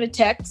said to you in a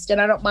text, and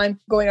I don't mind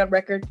going on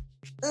record,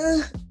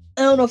 I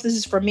don't know if this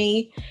is for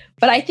me,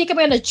 but I think I'm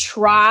going to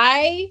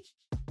try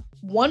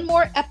one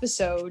more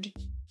episode,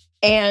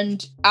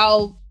 and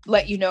I'll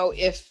let you know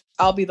if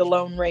I'll be the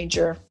Lone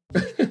Ranger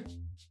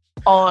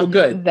on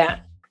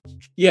that.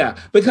 Yeah,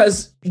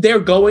 because they're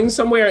going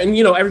somewhere, and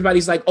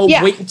everybody's like, "Oh,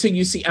 wait until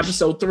you see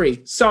episode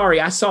 3." Sorry,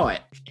 I saw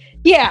it.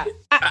 Yeah,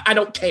 I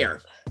don't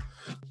care.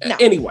 No.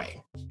 Anyway.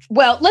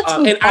 Well, let's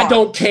move on. I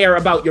don't care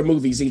about your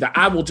movies either.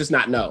 I will just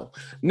not know.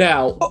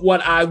 Now,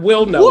 what I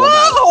will know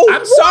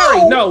I'm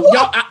sorry. No,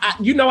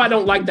 y'all, I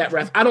don't like that,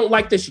 ref. I don't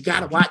like this. You got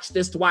to watch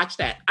this to watch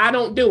that. I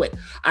don't do it.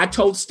 I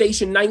told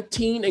Station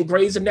 19 and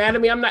Grey's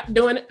Anatomy I'm not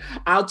doing it.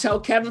 I'll tell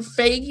Kevin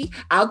Feige.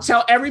 I'll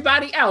tell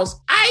everybody else.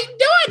 I ain't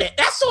doing it.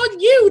 That's on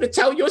you to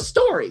tell your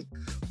story.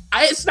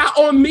 It's not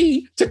on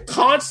me to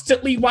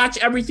constantly watch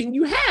everything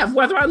you have,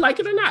 whether I like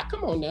it or not.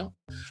 Come on now.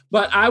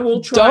 But I will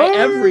try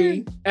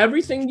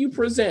everything you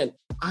present.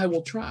 I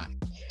will try.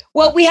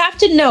 Well, we have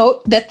to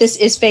note that this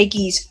is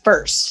Feige's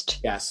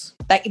first. Yes.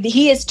 Like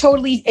he has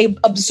totally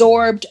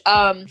absorbed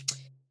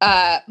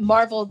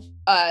Marvel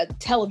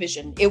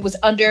television. It was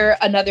under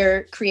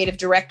another creative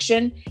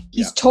direction.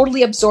 He's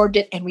totally absorbed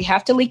it, and we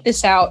have to leak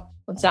this out.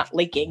 Well, it's not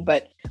leaking,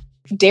 but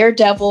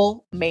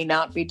Daredevil may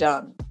not be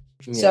done.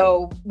 Yeah.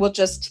 So we'll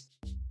just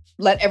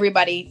let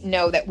everybody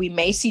know that we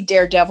may see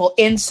Daredevil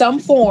in some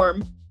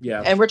form.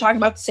 Yeah. And we're talking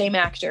about the same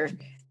actor.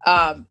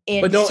 But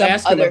don't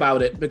ask him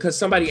about it, because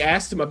somebody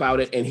asked him about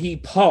it and he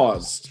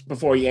paused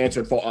before he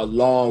answered for a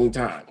long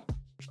time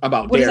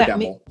about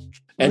Daredevil.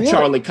 And really?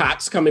 Charlie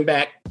Cox coming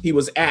back. He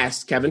was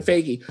asked, Kevin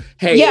Feige,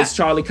 hey, is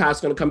Charlie Cox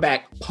going to come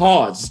back?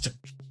 Paused.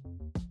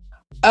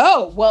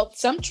 Oh, well,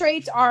 some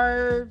traits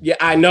are... Yeah,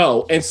 I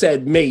know. And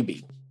said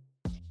maybe.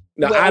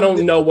 Now, I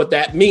don't know what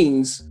that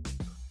means.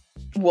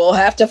 We'll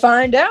have to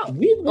find out.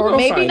 Or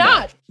maybe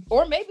not.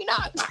 Or maybe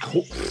not.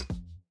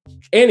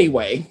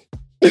 Anyway,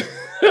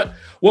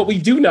 what we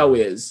do know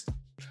is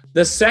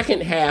the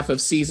second half of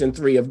season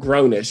 3 of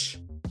Grownish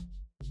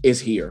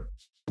is here.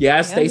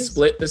 Yes, they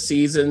split the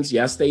seasons.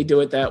 Yes, they do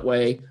it that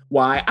way.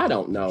 Why? I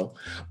don't know.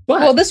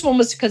 But this one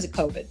was because of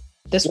COVID.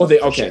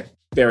 Okay,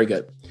 very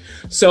good.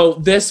 So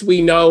this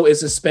we know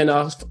is a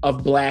spinoff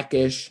of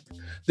Blackish.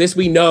 This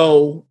we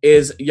know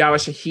is Yara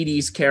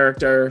Shahidi's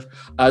character,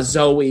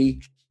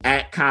 Zoe,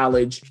 at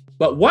college.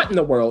 But what in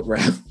the world,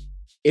 Rev,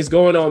 is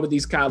going on with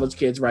these college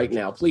kids right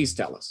now? Please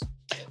tell us.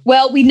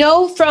 Well, we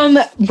know from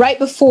right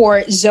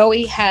before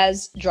Zoe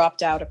has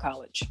dropped out of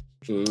college.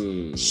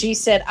 She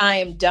said, I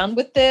am done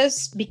with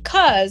this,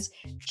 because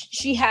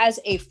she has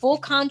a full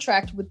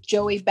contract with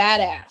Joey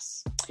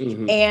Badass.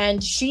 Mm-hmm.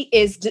 And she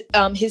is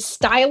his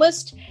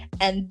stylist,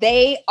 and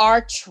they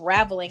are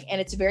traveling.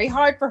 And it's very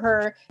hard for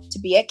her to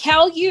be at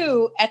Cal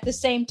U at the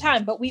same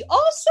time. But we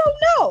also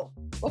know,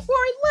 before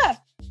he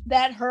left,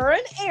 that her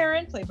and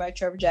Aaron, played by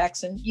Trevor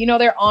Jackson,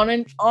 they're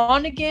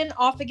on again,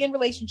 off again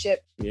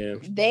relationship. Yeah.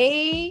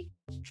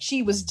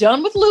 She was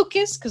done with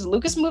Lucas, because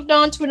Lucas moved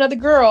on to another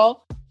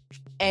girl,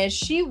 and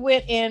she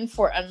went in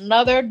for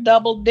another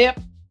double dip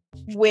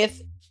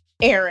with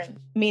Aaron,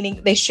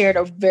 meaning they shared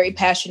a very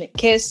passionate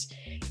kiss.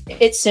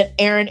 It sent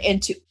Aaron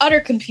into utter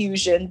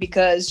confusion,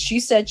 because she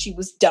said she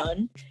was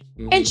done,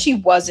 and she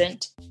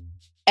wasn't.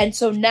 And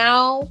so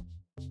now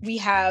we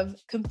have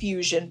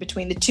confusion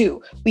between the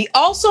two. We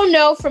also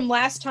know from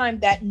last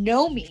time that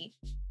Nomi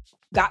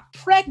got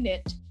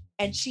pregnant,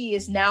 and she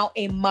is now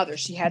a mother.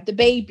 She had the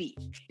baby.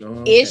 Oh,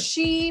 okay. Is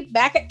she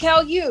back at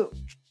Cal U?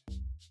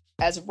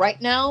 As of right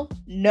now,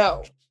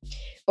 no.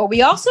 But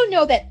we also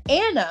know that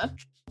Anna,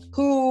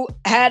 who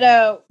had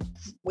a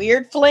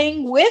weird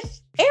fling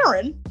with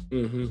Aaron,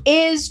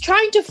 is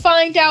trying to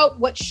find out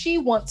what she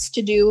wants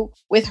to do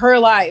with her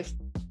life.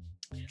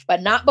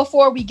 But not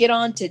before we get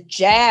on to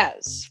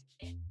Jazz.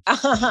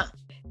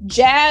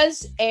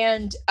 Jazz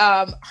and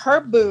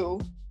her boo,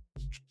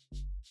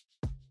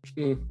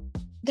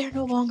 they're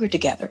no longer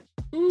together.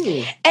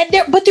 And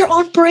they're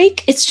on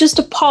break. It's just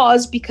a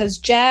pause, because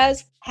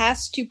Jazz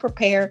has to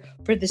prepare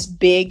for this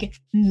big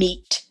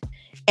meet,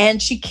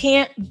 and she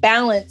can't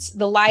balance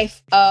the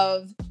life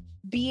of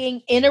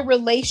being in a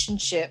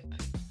relationship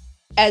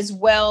as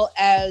well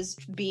as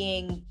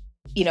being,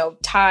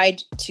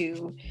 tied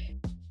to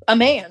a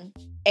man.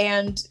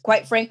 And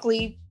quite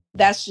frankly,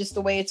 that's just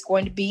the way it's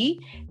going to be.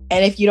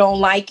 And if you don't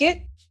like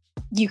it,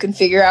 you can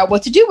figure out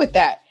what to do with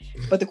that.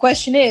 But the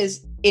question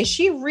is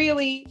she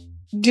really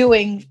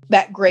doing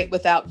that great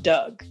without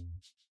Doug?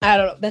 I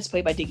don't know. That's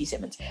played by Diggy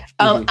Simmons.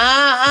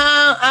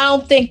 I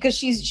don't think, because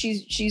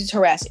she's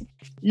harassing.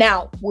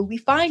 Now, what we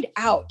find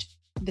out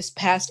this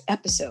past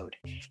episode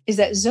is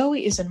that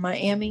Zoe is in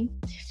Miami.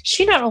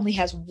 She not only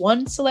has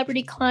one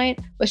celebrity client,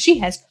 but she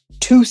has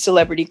 2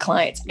 celebrity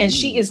clients, and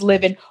she is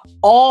living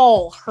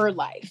all her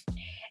life.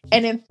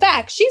 And in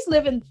fact, she's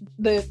living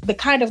the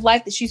kind of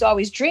life that she's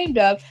always dreamed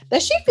of,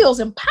 that she feels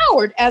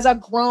empowered as a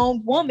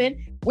grown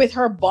woman with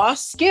her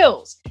boss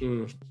skills.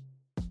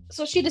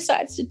 So she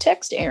decides to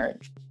text Aaron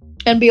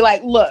and be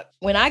like, look,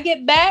 when I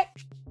get back,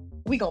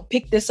 we're going to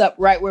pick this up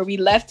right where we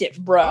left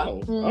it,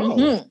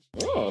 bruh.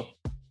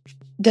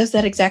 Does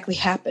that exactly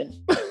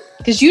happen?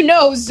 Because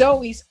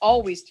Zoe's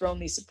always thrown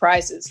these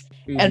surprises.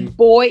 And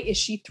boy, is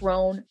she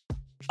thrown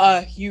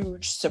a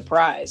huge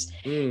surprise.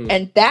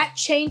 And that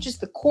changes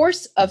the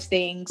course of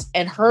things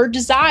and her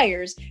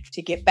desires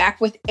to get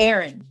back with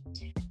Aaron.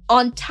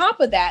 On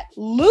top of that,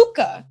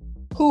 Luca,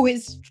 who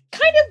is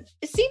kind of,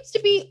 it seems to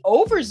be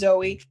over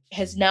Zoe,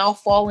 has now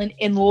fallen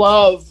in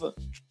love.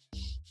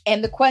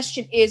 And the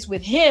question is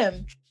with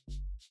him,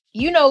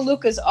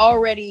 Luca's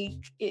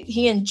already,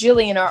 he and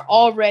Jillian are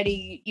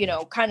already,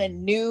 kind of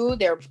new.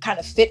 They're kind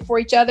of fit for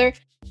each other.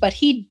 But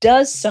he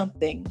does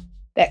something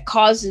that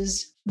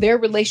causes their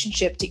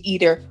relationship to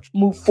either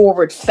move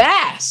forward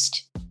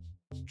fast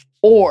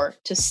or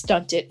to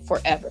stunt it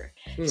forever.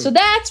 So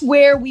that's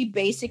where we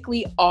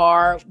basically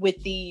are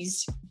with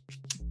these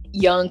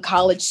young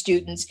college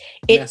students.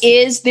 It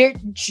is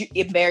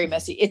very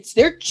messy. It's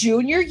their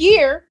junior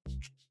year.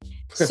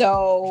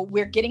 So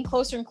we're getting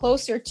closer and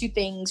closer to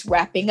things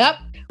wrapping up.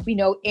 We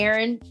know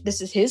Aaron, this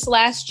is his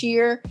last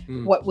year.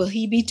 What will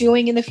he be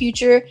doing in the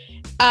future?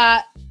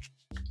 How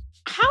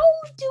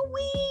do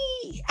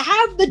we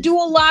have the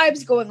dual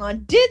lives going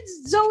on? Did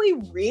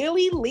Zoe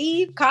really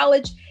leave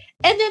college?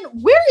 And then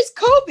where is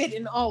COVID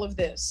in all of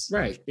this?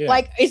 Right. Yeah.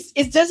 Like,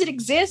 does it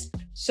exist?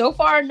 So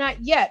far,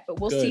 not yet, but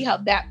we'll see how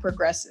that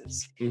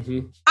progresses.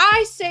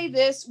 I say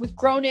this with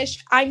Grownish.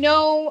 I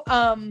know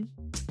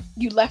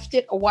you left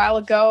it a while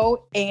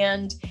ago,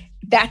 and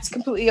that's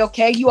completely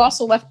okay. You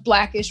also left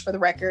Blackish, for the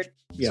record.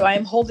 Yeah. So I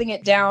am holding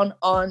it down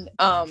on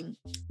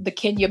the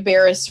Kenya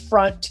Barris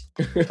front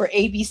for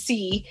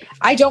ABC.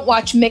 I don't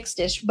watch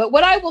Mixed-ish, but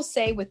what I will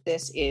say with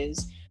this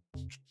is,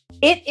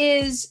 it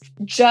is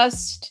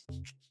just,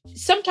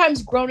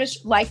 sometimes Grownish,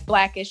 like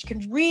Blackish,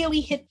 can really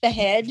hit the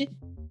head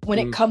when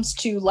it comes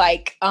to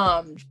like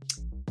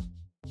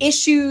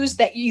issues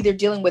that you're either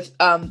dealing with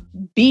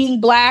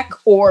being Black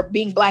or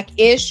being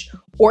Blackish,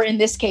 or in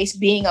this case,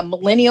 being a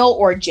millennial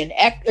or a Gen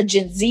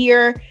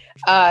Zer,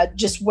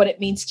 just what it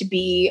means to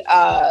be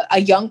a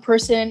young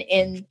person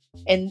in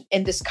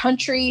this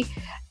country.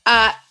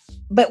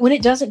 But when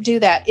it doesn't do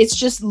that, it's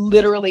just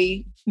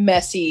literally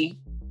messy,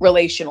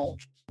 relational,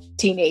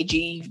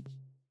 teenagey,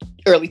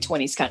 early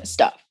 20s kind of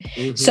stuff.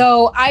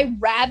 So I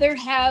rather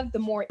have the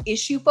more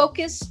issue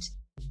focused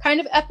kind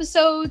of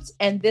episodes.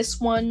 And this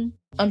one,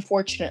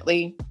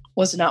 unfortunately,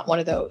 was not one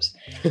of those.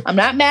 I'm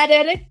not mad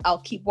at it. I'll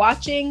keep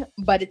watching,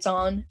 but it's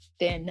on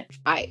thin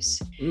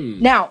ice.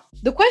 Now,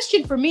 the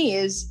question for me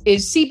is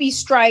CB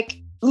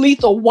Strike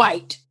Lethal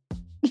White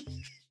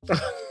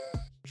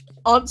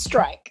on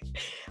strike?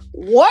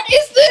 What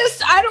is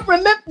this? I don't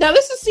remember. Now,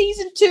 this is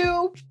season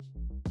 2.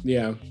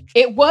 Yeah.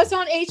 It was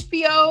on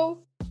HBO.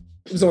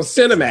 It was on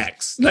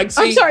Cinemax. I'm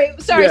sorry.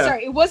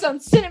 It was on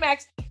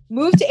Cinemax.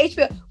 Moved to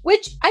HBO,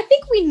 which I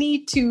think I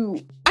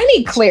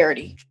need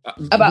clarity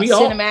about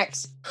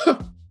Cinemax.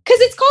 Because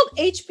it's called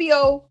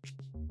HBO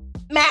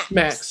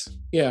Max.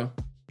 Yeah.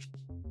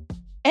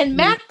 And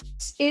Max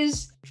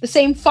is the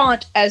same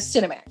font as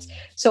Cinemax.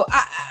 So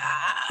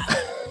I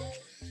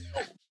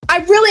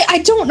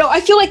don't know. I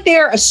feel like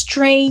they're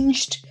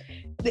estranged.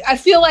 I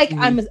feel like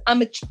I'm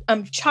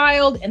a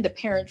child and the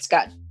parents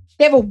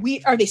they have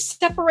are they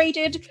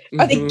separated?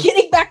 Are they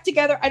getting back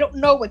together? I don't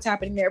know what's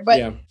happening there,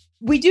 but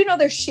we do know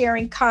they're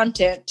sharing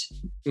content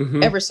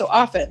ever so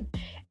often.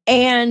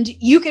 And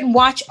you can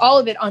watch all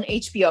of it on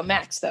HBO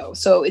Max, though.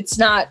 So it's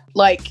not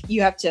like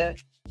you have to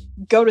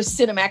go to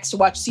Cinemax to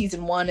watch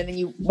season 1 and then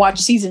you watch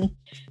season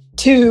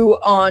 2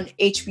 on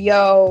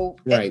HBO.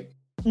 Right.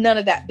 None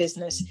of that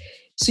business.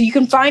 So you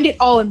can find it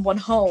all in one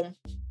home.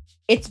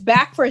 It's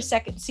back for a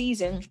second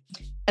season.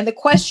 And the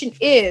question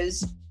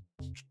is,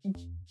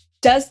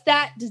 does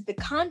the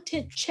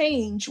content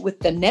change with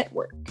the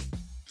network?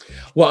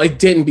 Well, it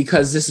didn't,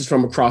 because this is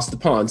from across the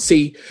pond.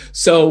 See,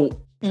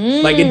 so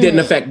like it didn't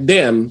affect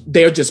them.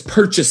 They're just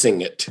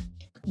purchasing it.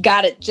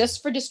 Got it.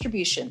 Just for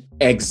distribution.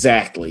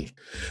 Exactly.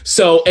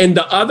 So, and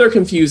the other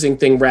confusing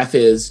thing, Ref,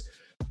 is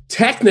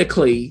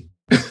technically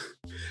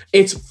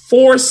it's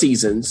 4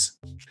 seasons,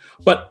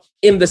 but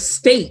in the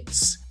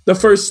States, the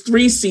first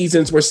 3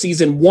 seasons were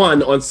season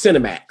 1 on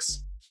Cinemax.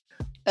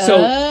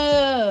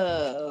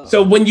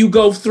 So when you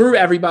go through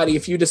everybody,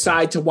 if you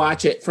decide to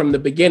watch it from the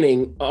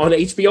beginning on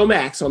HBO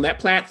Max, on that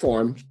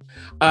platform,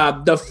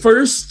 the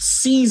first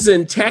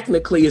season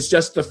technically is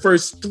just the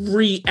first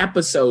 3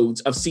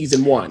 episodes of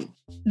season 1.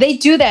 They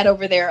do that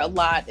over there a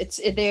lot.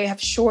 They have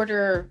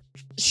shorter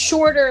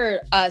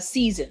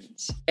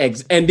seasons.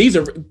 And these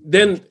are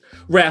then,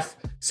 Ref,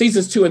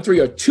 seasons 2 and 3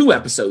 are 2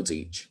 episodes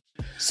each.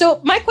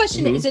 So my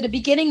question is it a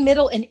beginning,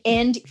 middle, and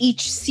end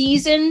each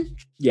season?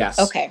 Yes.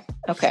 Okay.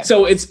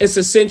 So it's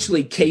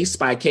essentially case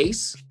by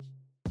case.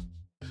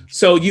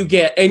 So you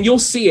get, and you'll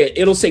see it.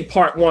 It'll say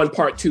part 1,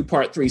 part 2,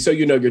 part 3. So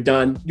you know you're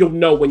done. You'll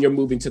know when you're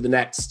moving to the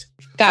next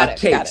case.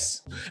 Got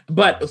it.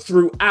 But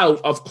throughout,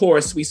 of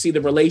course, we see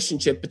the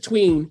relationship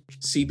between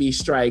CB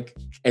Strike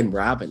and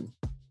Robin,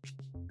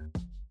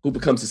 who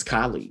becomes his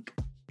colleague.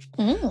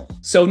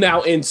 So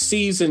now in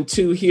season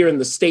 2 here in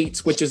the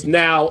States, which is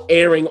now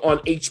airing on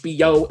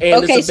HBO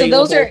and okay, so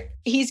those are,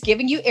 he's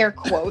giving you air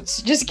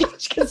quotes just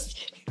because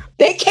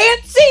They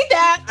can't see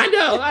that. I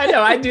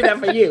know. I do that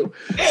for you.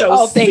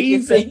 So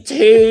season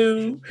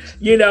 2,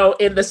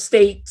 in the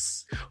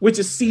States, which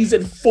is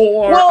season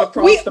 4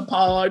 across the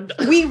pond.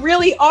 We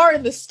really are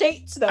in the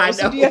States, though. I know.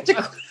 So do you have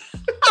to...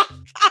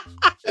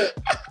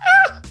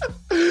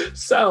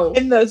 So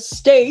in the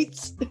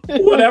States,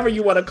 whatever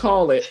you want to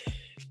call it,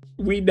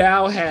 we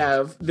now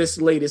have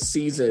this latest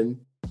season,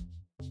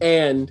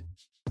 and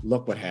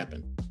look what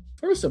happened.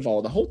 First of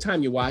all, the whole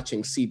time you're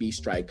watching CB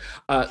Strike,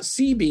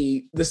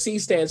 CB, the C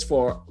stands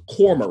for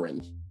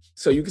Cormoran,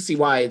 so you can see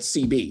why it's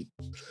CB.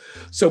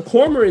 So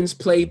Cormoran's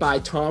played by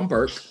Tom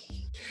Burke,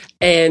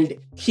 and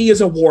he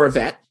is a war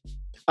vet.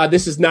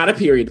 This is not a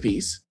period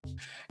piece,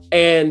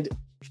 and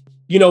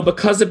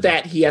because of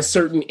that, he has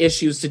certain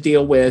issues to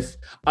deal with.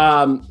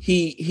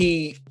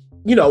 He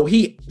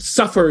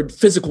suffered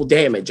physical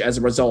damage as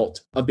a result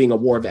of being a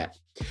war vet.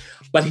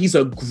 But he's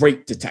a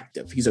great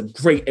detective. He's a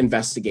great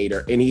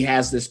investigator, and he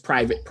has this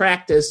private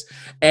practice.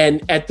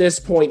 And at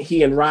this point,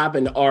 he and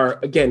Robin are,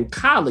 again,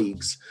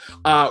 colleagues.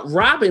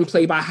 Robin,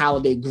 played by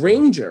Holliday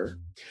Grainger,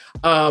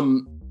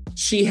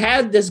 she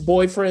had this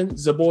boyfriend,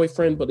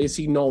 but is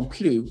he non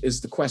plus,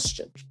 is the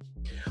question.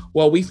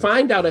 Well, we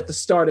find out at the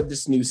start of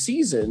this new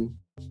season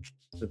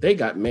that they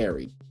got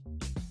married.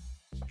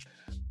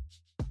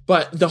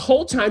 But the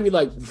whole time you're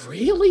like,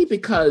 really?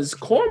 Because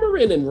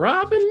Cormoran and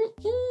Robin,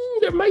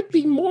 there might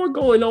be more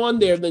going on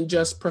there than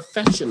just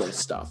professional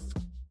stuff.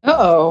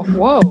 Uh-oh.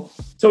 Whoa.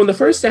 So in the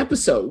first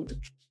episode,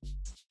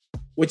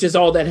 which is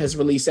all that has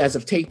released as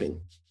of taping,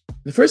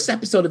 the first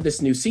episode of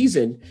this new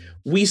season,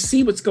 we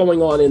see what's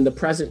going on in the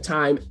present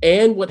time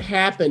and what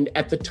happened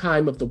at the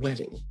time of the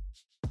wedding.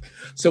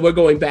 So we're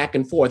going back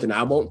and forth, and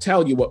I won't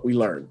tell you what we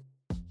learn.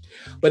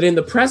 But in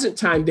the present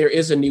time, there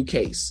is a new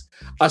case.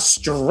 A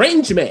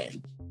strange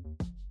man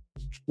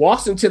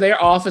walks into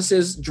their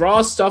offices,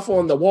 draws stuff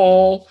on the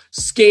wall,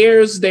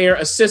 scares their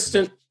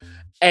assistant,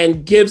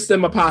 and gives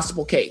them a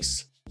possible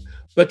case.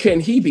 But can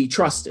he be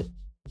trusted?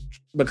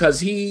 Because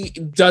he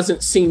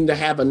doesn't seem to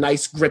have a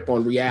nice grip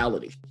on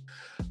reality.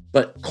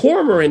 But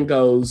Cormoran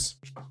goes,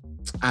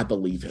 I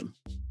believe him.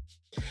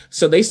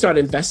 So they start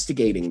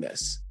investigating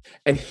this.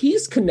 And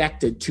he's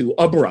connected to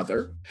a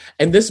brother.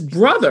 And this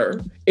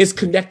brother is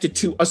connected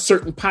to a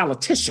certain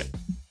politician.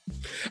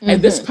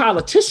 And this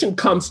politician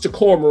comes to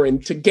Cormoran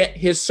to get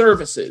his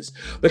services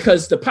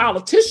because the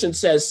politician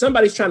says,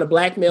 somebody's trying to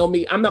blackmail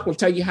me. I'm not going to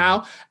tell you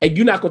how, and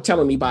you're not going to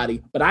tell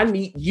anybody, but I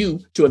need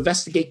you to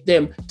investigate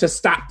them to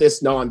stop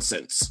this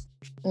nonsense.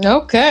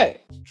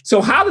 Okay.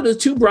 So how do the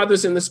two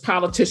brothers and this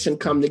politician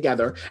come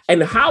together?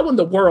 And how in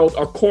the world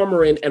are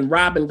Cormoran and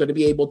Robin going to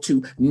be able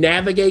to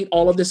navigate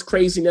all of this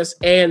craziness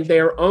and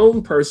their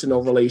own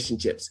personal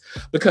relationships?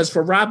 Because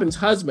for Robin's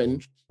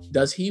husband,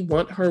 does he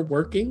want her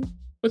working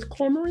with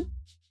Cormoran?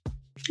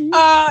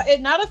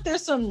 And not if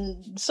there's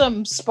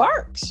some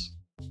sparks.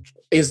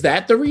 Is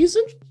that the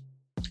reason?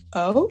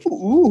 Oh,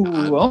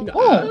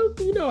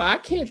 I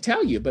can't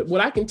tell you, but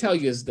what I can tell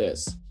you is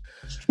this.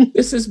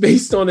 This is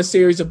based on a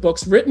series of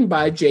books written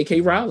by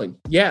J.K. Rowling.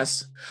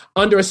 Yes,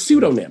 under a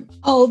pseudonym.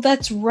 Oh,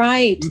 that's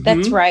right.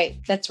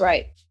 Mm-hmm. That's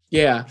right.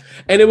 Yeah,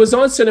 and it was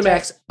on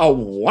Cinemax a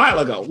while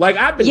ago. Like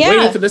I've been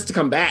waiting for this to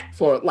come back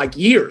for like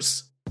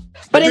years.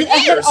 But it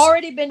had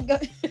already been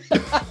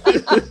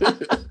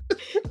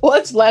well,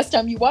 it's the last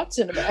time you watched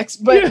Cinemax,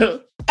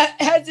 but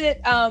has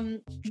it?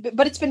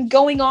 But it's been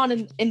going on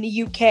in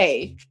the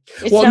UK.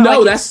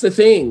 That's the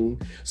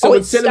thing. So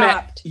in Cinemax,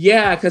 stopped.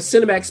 Because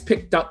Cinemax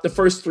picked up the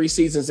first 3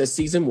 seasons as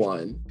season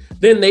 1.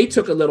 Then they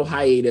took a little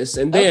hiatus,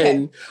 and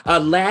then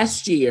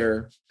last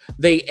year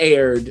they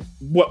aired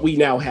what we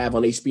now have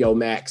on HBO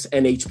Max,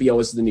 and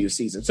HBO is the new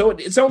season. So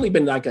it's only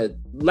been like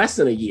less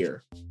than a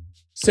year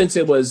since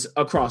it was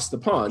across the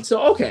pond.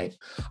 So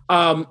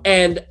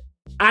and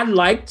I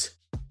liked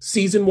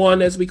season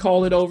 1, as we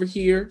call it over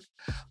here,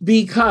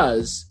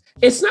 because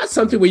it's not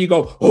something where you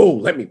go, oh,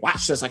 let me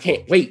watch this, I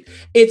can't wait.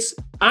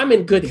 I'm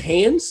in good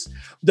hands.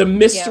 The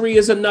mystery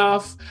is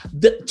enough.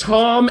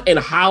 Tom and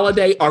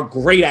Holliday are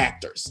great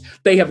actors.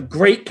 They have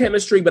great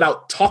chemistry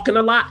without talking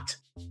a lot.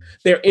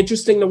 They're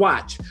interesting to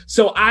watch.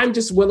 So I'm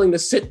just willing to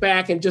sit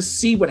back and just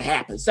see what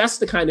happens. That's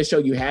the kind of show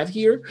you have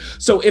here.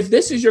 So if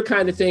this is your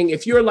kind of thing,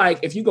 if you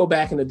go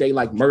back in the day,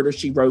 like Murder,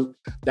 She Wrote,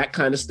 that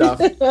kind of stuff,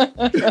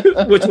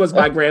 which was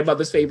my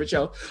grandmother's favorite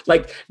show,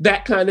 like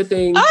that kind of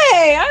thing.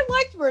 Hey, I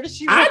liked Murder,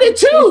 She Wrote. I did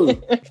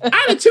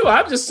too.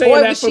 I'm just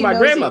saying that for my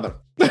grandmother.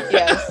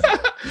 Yes.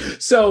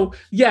 So,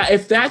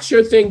 if that's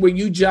your thing where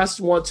you just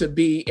want to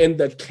be in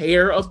the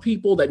care of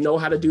people that know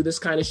how to do this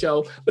kind of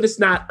show, but it's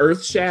not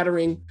earth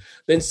shattering,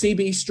 then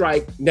CB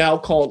Strike, now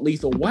called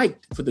Lethal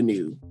White for the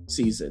new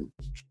season,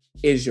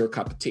 is your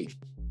cup of tea.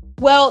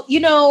 Well,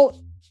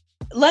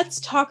 let's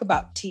talk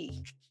about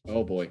tea.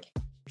 Oh boy.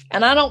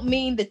 And I don't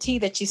mean the tea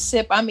that you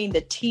sip. I mean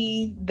the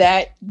tea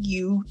that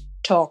you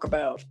talk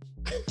about.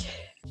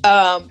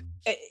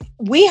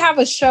 We have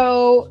a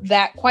show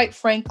that, quite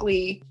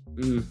frankly,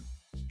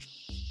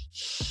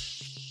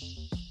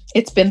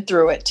 it's been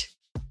through it.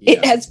 Yeah.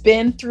 It has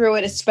been through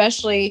it,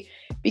 especially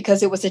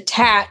because it was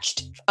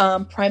attached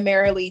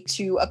primarily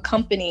to a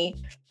company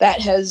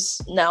that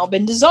has now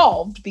been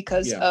dissolved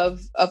because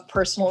of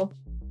personal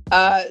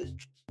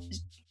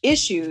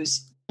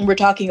issues. We're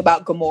talking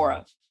about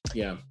Gomorrah.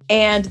 Yeah.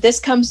 And this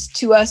comes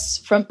to us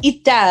from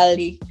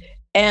Italy.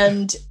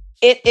 And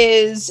it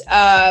is,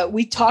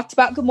 we talked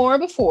about Gomorrah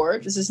before.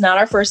 This is not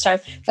our first time.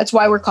 That's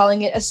why we're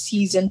calling it a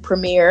season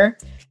premiere.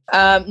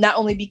 Not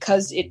only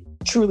because it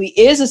truly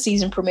is a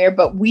season premiere,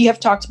 but we have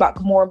talked about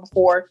Gomorrah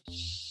before.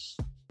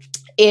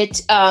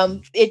 It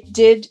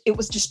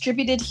was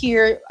distributed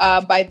here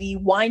by the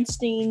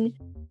Weinstein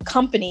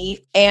Company.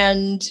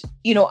 And,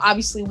 you know,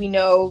 obviously we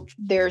know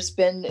there's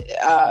been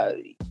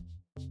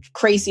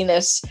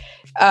craziness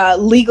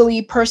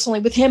legally, personally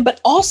with him,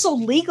 but also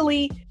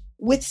legally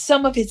with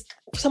some of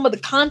the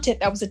content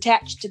that was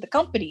attached to the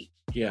company.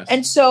 Yes.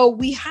 And so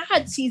we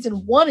had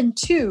season 1 and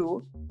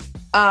 2.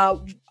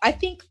 I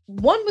think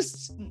 1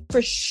 was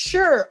for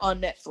sure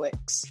on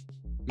Netflix,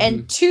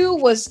 and 2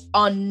 was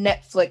on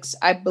Netflix,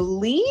 I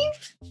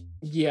believe.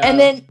 Yeah. And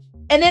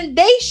then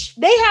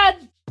they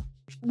had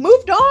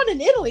moved on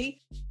in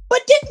Italy,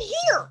 but didn't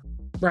hear.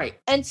 Right.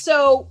 And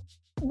so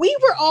we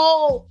were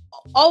all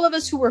of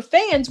us who were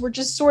fans were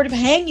just sort of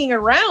hanging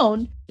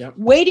around,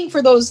 waiting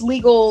for those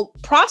legal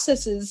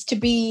processes to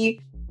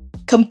be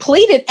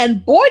completed.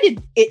 And boy,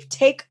 did it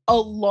take a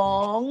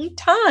long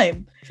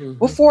time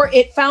before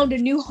it found a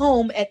new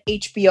home at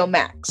HBO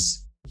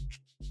Max.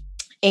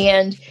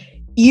 And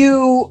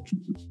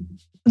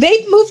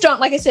they've moved on.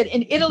 Like I said,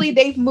 in Italy,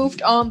 they've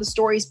moved on. The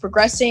story's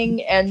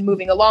progressing and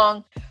moving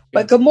along.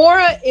 But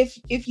Gomorrah,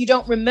 if you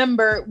don't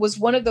remember, was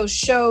one of those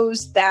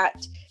shows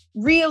that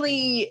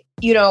really,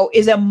 you know,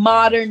 is a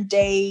modern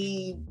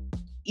day,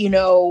 you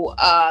know,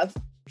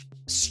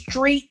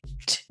 street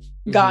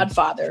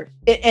Godfather.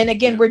 And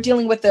again, we're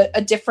dealing with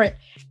a different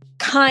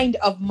kind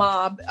of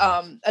mob,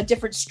 a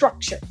different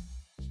structure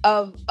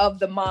of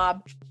the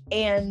mob.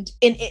 And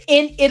in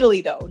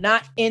Italy, though,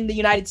 not in the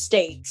United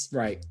States.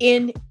 Right.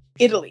 In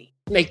Italy.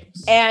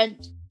 Naples.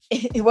 And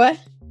what?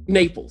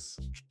 Naples.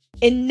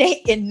 In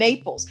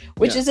Naples,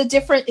 which is a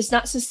different, it's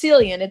not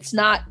Sicilian. It's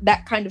not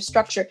that kind of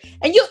structure.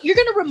 And you're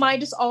going to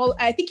remind us all,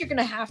 I think you're going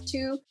to have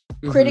to,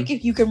 Critic,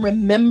 if you can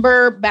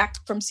remember back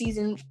from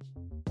season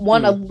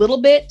 1 a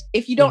little bit.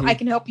 If you don't, I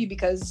can help you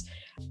because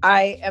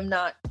I am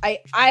not, I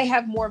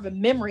have more of a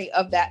memory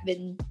of that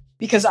than,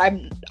 because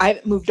I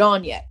haven't moved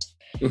on yet.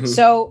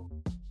 So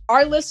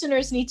our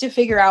listeners need to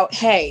figure out,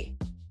 hey,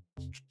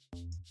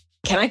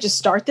 can I just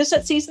start this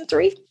at season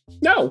 3?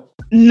 No.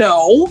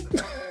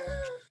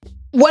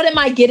 What am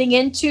I getting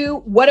into?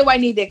 What do I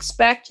need to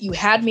expect? You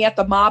had me at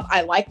the mob.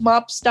 I like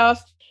mob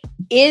stuff.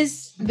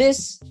 Is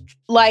this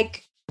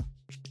like,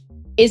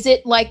 is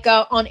it like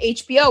on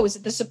HBO? Is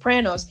it The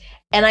Sopranos?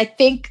 And I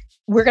think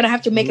we're going to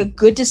have to make a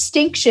good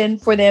distinction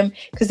for them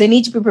because they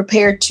need to be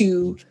prepared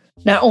to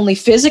not only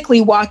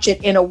physically watch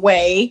it in a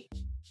way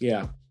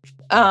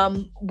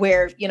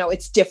where, you know,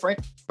 it's different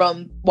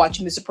from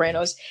watching The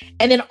Sopranos,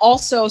 and then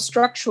also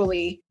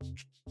structurally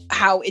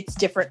how it's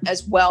different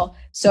as well.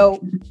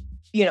 So,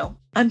 you know,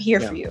 I'm here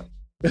for you.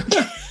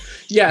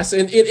 Yes,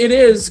 and it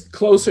is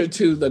closer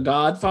to The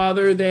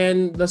Godfather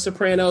than The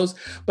Sopranos.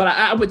 But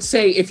I would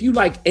say if you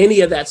like any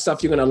of that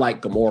stuff, you're going to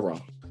like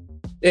Gomorrah.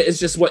 It's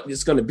just what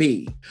it's going to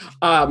be.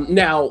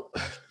 Now,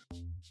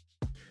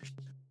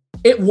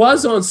 it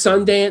was on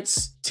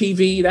Sundance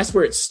TV. That's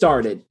where it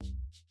started.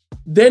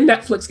 Then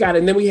Netflix got it,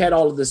 and then we had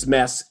all of this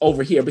mess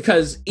over here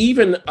because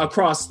even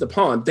across the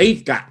pond,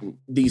 they've gotten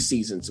these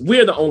seasons.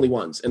 We're the only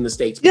ones in the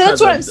States. Yeah,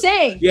 that's what I'm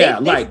saying. Yeah,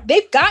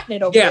 they've gotten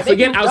it over there. Yeah,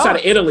 forget outside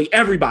of Italy,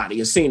 everybody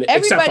has seen it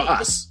except for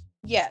us.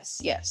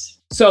 Yes.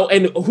 So,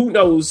 and who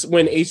knows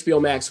when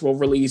HBO Max will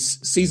release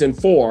season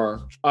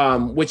 4,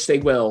 which they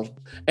will.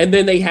 And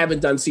then they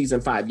haven't done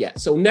season 5 yet.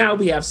 So now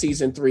we have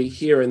season 3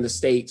 here in the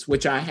States,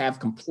 which I have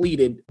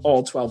completed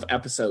all 12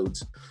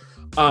 episodes.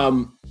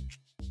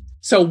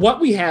 So what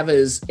we have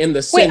is in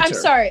the center. Wait, I'm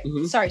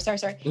sorry.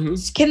 Sorry.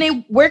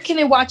 Where can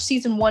they watch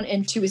season 1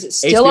 and 2? Is it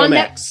still HBO on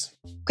Max?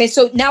 Okay,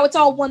 so now it's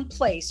all one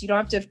place. You don't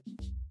have to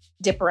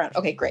dip around.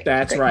 Okay, great.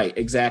 That's right.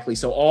 Exactly.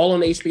 So all on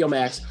HBO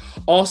Max.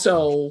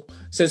 Also,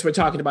 since we're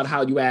talking about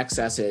how you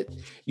access it,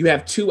 you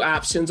have 2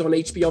 options on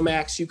HBO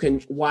Max. You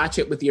can watch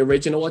it with the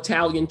original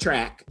Italian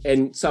track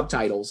and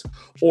subtitles,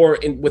 or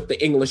with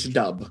the English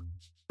dub.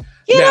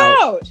 Get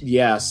out!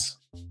 Yes.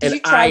 Did you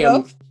try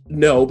both?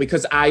 No,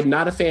 because I'm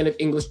not a fan of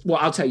English. Well,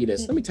 I'll tell you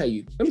this. Now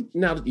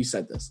that you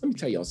said this, let me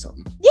tell y'all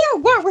something. Yeah,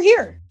 we're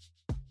here.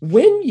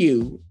 When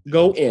you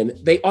go in,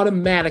 they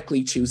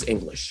automatically choose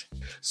English.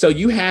 So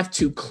you have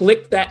to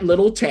click that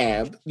little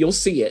tab. You'll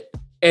see it.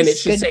 And it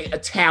should say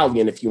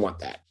Italian if you want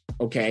that.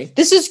 Okay.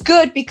 This is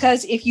good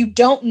because if you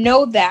don't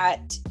know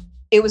that,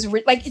 it was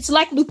it's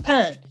like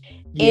Lupin.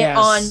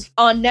 Yes.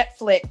 On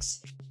Netflix.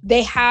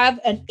 They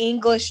have an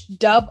English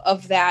dub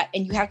of that,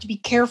 and you have to be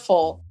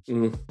careful.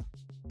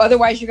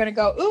 Otherwise, you're going to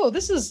go, "Ooh,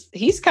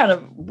 he's kind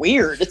of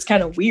weird." It's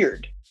kind of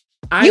weird.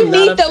 You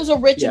need those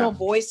original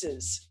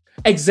voices.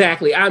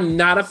 Exactly. I'm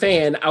not a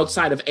fan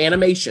outside of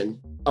animation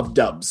of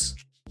dubs.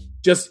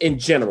 just in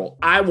general.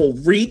 I will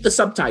read the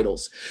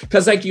subtitles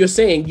because, like you're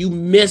saying, you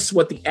miss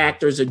what the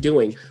actors are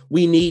doing.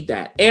 We need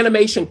that.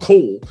 Animation,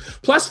 cool.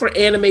 Plus, for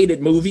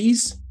animated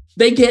movies,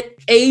 they get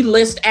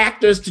A-list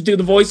actors to do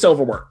the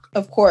voiceover work.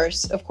 Of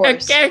course.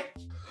 Okay.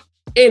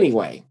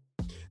 Anyway,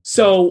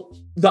 so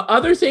the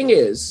other thing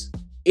is,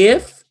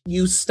 if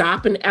you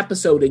stop an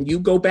episode and you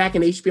go back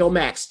in HBO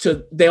Max,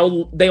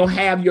 they'll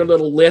have your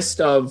little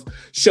list of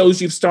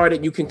shows you've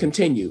started. You can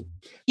continue.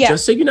 Yeah.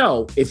 Just so you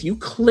know, if you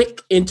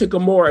click into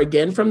Gomorrah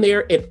again from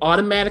there, it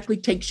automatically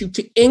takes you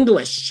to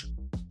English.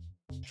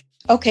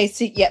 Okay.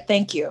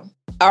 Thank you.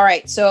 All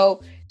right.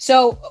 So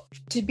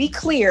to be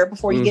clear,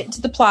 before you get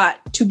into the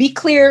plot, to be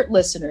clear,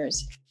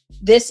 listeners,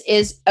 this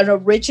is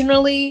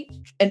originally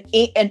an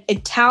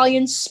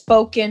Italian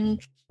spoken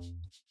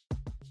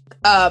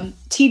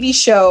TV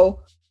show.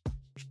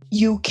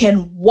 You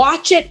can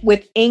watch it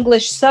with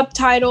English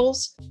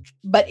subtitles,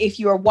 but if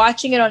you are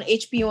watching it on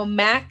HBO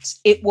Max,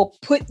 it will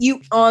put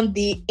you on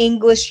the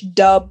English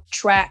dub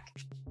track.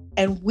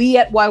 And we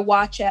at Why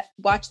Watch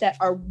That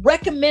are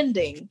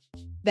recommending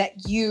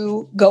that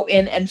you go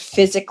in and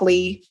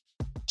physically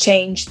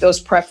change those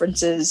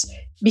preferences,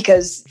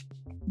 because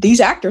these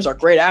actors are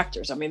great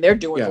actors. I mean, they're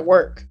doing the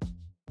work.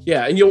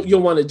 Yeah, and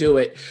you'll want to do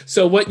it.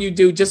 So what you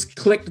do, just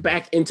click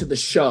back into the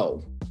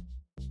show.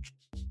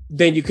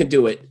 Then you can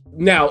do it.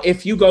 Now,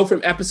 if you go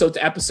from episode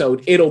to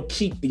episode, it'll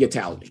keep the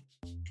Italian.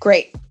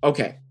 Great.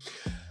 Okay.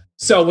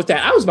 So with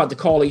that, I was about to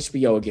call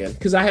HBO again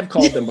because I have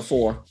called them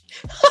before.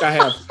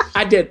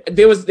 I did.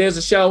 There's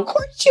a show. Of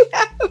course you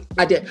have.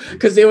 I did,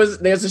 because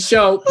there's a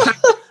show,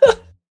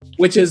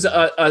 which is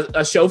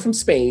a show from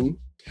Spain.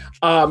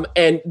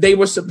 And they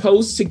were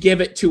supposed to give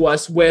it to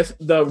us with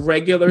the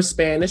regular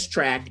Spanish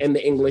track and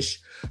the English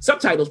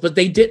subtitles, but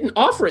they didn't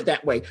offer it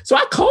that way. So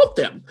I called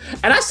them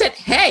and I said,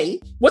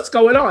 hey, what's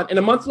going on? And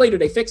a month later,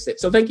 they fixed it.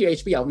 So thank you,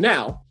 HBO.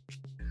 Now,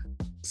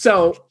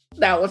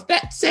 with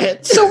that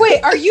said. So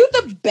wait, are you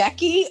the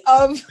Becky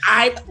of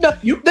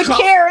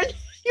Karen?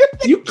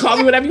 You call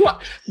me whatever you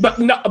want.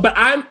 But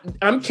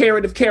I'm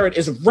Karen if Karen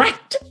is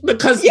right.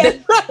 Because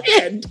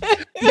and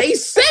they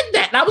said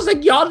that. And I was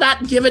like, y'all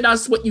not giving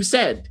us what you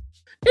said.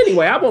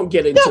 Anyway, I won't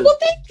get into it. No, well,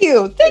 thank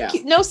you. Thank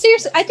you. No,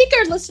 seriously. I think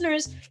our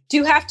listeners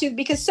do have to,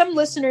 because some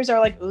listeners are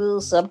like,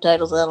 oh,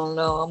 subtitles, I don't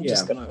know. I'm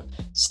just going to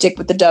stick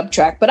with the dub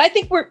track. But I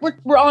think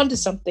we're on to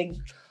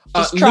something.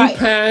 Just try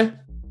Lupin,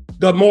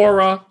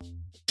 Gomorrah,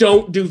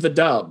 don't do the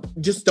dub.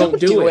 Just don't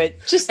do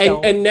it.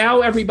 And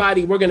now,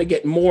 everybody, we're going to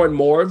get more and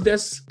more of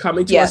this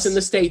coming to us in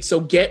the States. So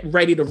get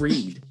ready to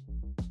read.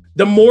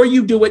 The more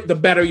you do it, the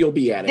better you'll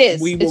be at it.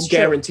 We will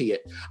guarantee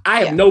it.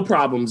 I have no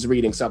problems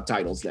reading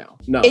subtitles now.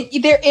 No,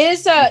 there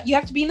is you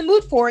have to be in the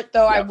mood for it,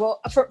 though. Yeah. I will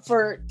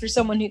for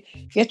someone who,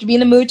 you have to be in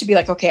the mood to be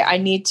like, okay, I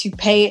need to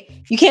pay.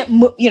 You can't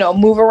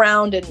move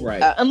around and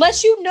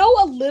unless you know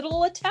a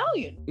little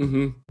Italian.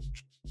 Mm-hmm.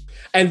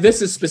 And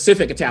this is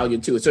specific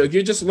Italian too. So if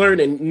you're just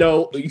learning,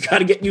 you got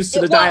to get used to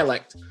the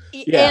dialect.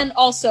 Yeah. And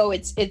also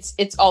it's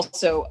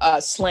also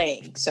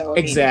slang. So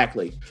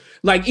exactly.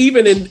 Like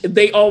even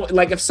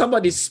if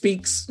somebody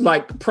speaks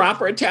like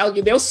proper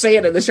Italian, they'll say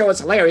it in the show. It's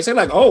hilarious. They're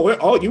like,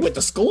 oh, you went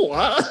to school,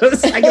 huh?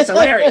 It's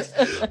hilarious.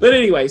 But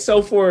anyway,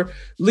 so for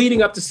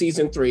leading up to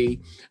season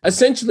 3,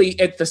 essentially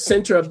at the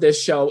center of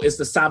this show is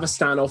the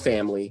Savastano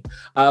family.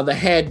 The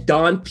head,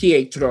 Don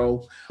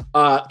Pietro,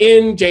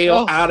 in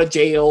jail, out of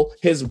jail,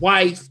 his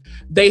wife.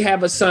 They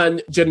have a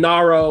son,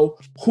 Gennaro,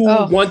 who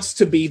wants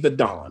to be the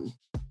Don.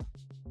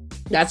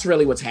 That's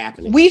really what's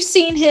happening. We've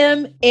seen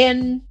him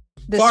in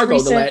Fargo,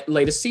 the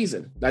latest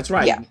season. That's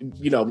right.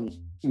 Yeah.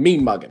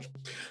 Mean mugging.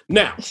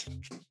 Now,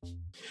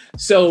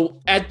 so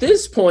at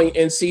this point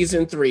in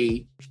season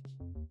 3,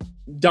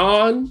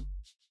 Don,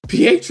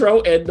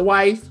 Pietro, and the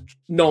wife,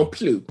 non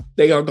plus.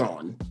 They are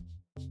gone.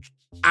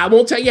 I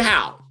won't tell you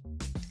how.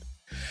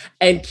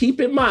 And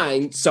keep in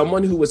mind,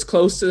 someone who was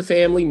close to the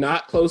family,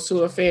 not close to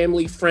the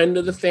family, friend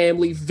of the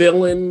family,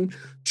 villain,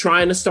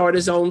 trying to start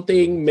his own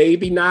thing,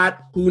 maybe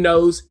not, who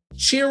knows,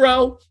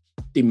 Ciro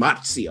Di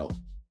Marzio.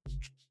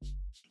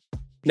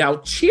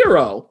 Now,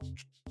 Ciro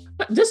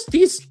and the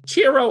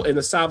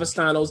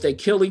Savastanos, they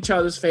kill each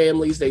other's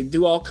families. They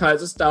do all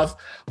kinds of stuff,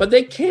 but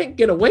they can't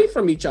get away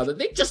from each other.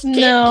 They just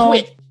can't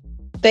quit.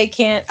 They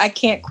can't. I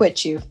can't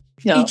quit you.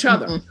 Each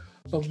other. Mm-mm.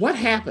 But what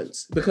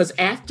happens? Because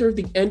after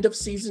the end of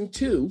season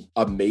 2,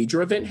 a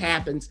major event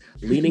happens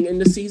leading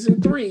into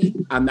season 3.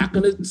 I'm not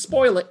going to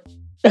spoil it.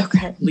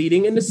 Okay.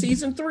 Leading into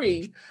season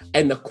 3.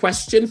 And the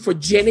question for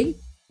Jenny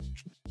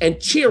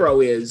and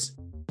Ciro is,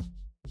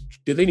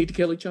 do they need to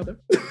kill each other?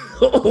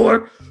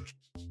 Or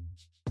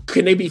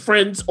can they be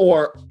friends?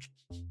 Or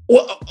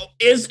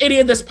is any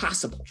of this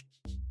possible?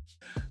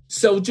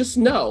 So just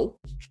know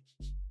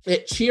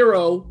that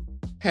Ciro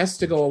has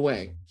to go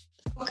away.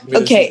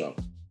 Okay.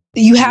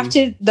 You have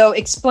to, though,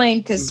 explain,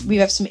 because we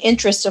have some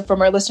interest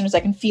from our listeners. I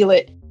can feel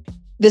it.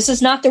 This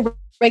is not the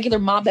regular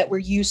mob that we're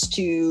used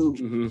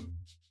to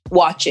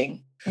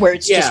watching, where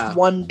it's just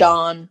one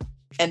Don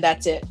and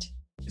that's it.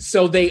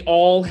 So they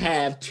all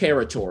have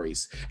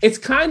territories. It's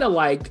kind of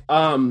like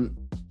a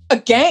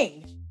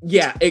gang.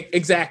 Yeah,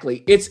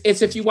 exactly. It's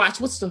if you watch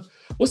what's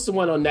the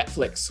one on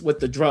Netflix with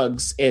the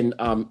drugs in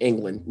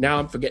England. Now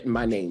I'm forgetting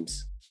my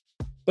names.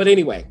 But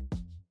anyway,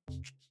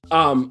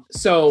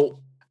 so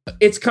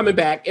it's coming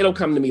back. It'll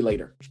come to me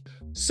later.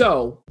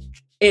 So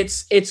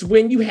it's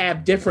when you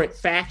have different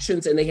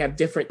factions and they have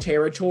different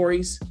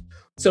territories.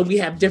 So we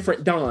have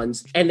different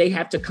dons and they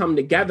have to come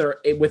together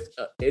with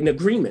an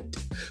agreement.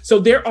 So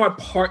there are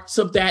parts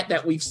of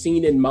that we've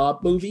seen in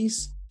mob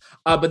movies,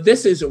 but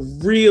this is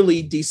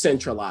really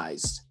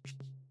decentralized,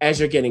 as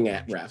you're getting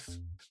at, Ref.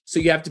 So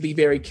you have to be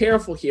very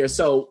careful here.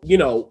 So,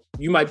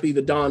 you might be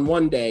the don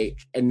one day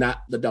and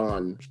not the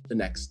don the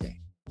next day.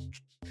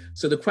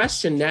 So the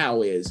question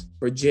now is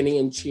for Ginny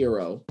and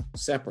Chiro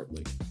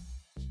separately,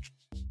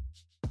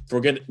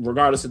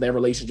 regardless of their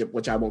relationship,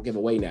 which I won't give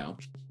away now.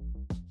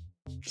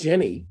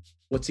 Ginny,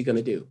 what's he going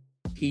to do?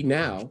 He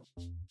now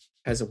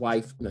has a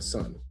wife and a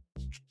son.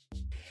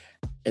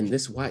 And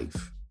this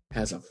wife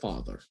has a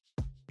father.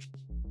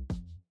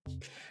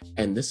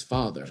 And this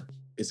father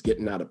is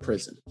getting out of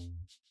prison.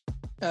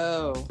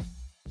 Oh.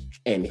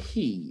 And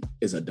he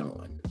is a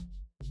don.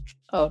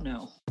 Oh,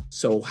 no.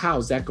 So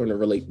how's that going to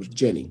relate with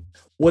Ginny?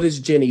 What is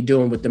Ginny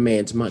doing with the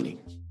man's money?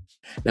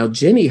 Now,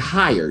 Ginny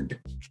hired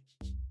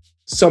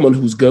someone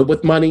who's good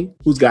with money,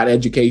 who's got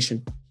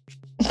education,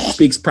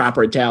 speaks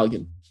proper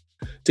Italian,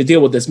 to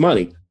deal with this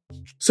money.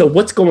 So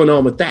what's going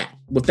on with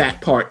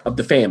that part of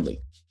the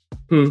family?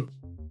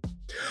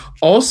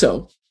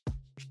 Also,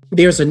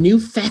 there's a new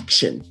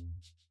faction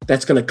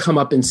that's going to come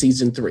up in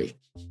season 3.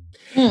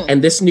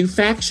 And this new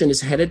faction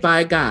is headed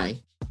by a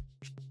guy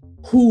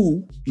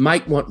who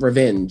might want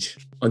revenge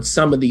on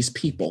some of these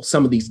people,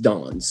 some of these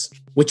dons.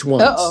 Which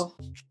ones? Uh-oh.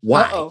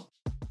 Why? Uh-oh.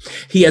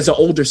 He has an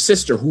older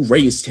sister who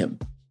raised him.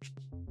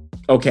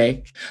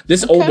 Okay?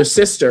 This older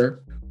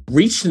sister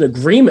reached an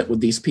agreement with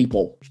these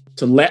people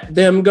to let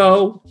them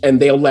go and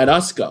they'll let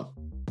us go.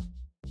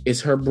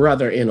 Is her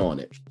brother in on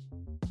it?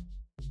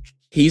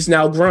 He's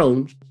now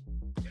grown.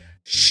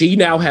 She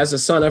now has a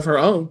son of her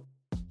own.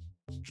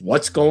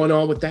 What's going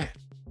on with that?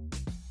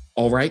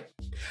 All right.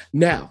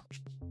 Now,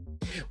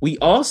 we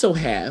also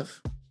have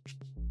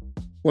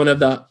one of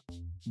the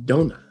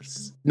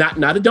donas,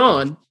 not a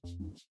don,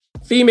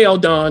 female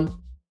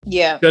don.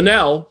 Yeah.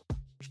 Chanel.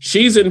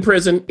 She's in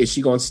prison. Is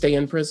she going to stay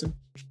in prison?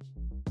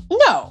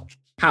 No.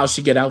 How'll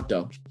she get out,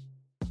 though?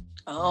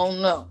 I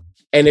don't know.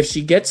 And if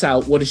she gets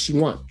out, what does she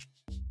want?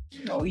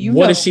 Oh,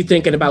 What is she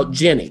thinking about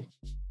Ginny?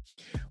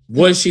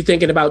 What is she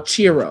thinking about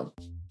Chiro?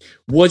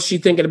 What's she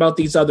thinking about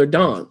these other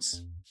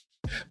dons?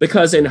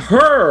 Because in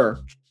her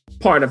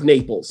part of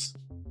Naples,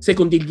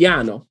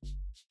 Secondigliano,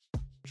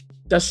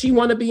 does she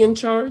want to be in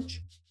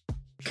charge?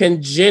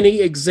 Can Ginny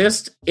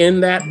exist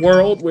in that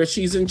world where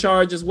she's in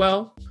charge as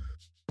well?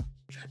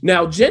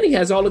 Now, Ginny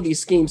has all of these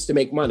schemes to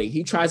make money.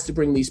 He tries to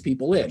bring these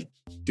people in.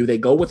 Do they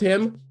go with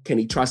him? Can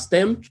he trust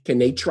them? Can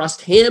they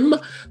trust him?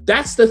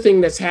 That's the thing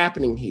that's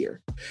happening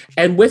here.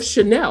 And with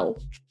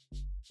Chanel,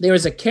 there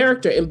is a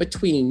character in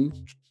between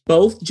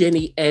both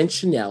Ginny and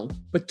Chanel,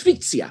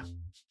 Patrizia.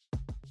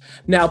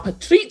 Now,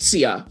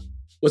 Patrizia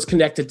was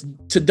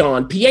connected to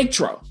Don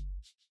Pietro.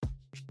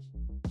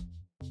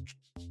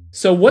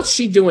 So what's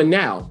she doing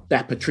now,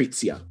 that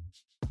Patrizia?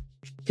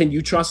 Can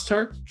you trust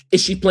her?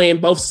 Is she playing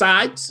both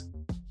sides?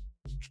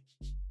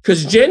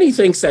 Because Ginny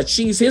thinks that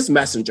she's his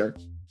messenger,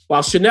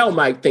 while Chanel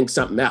might think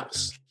something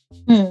else.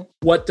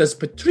 What does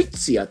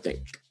Patrizia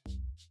think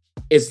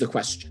is the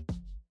question.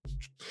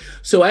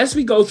 So as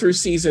we go through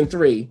season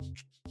 3,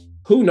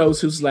 who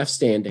knows who's left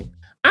standing?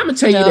 I'm going to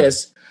tell you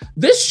this.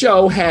 This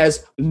show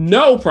has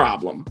no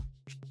problem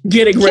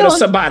getting rid of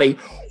somebody.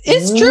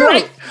 It's true.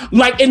 Right,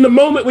 like in the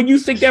moment when you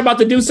think they're about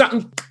to do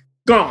something,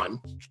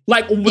 gone.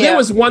 Like there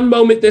was one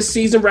moment this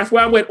season, Ref,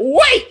 where I went,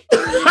 wait!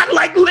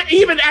 Like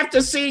even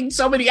after seeing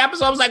so many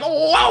episodes, I was like,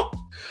 whoa,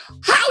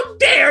 how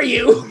dare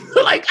you?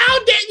 Like,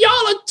 how dare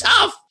y'all are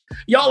tough.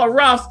 Y'all are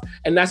rough.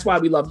 And that's why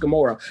we love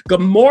Gamora.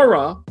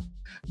 Gamora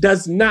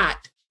does not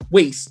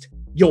waste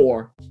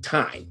your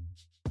time.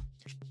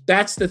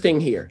 That's the thing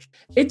here.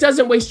 It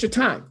doesn't waste your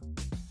time.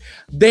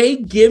 They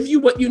give you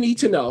what you need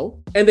to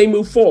know and they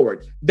move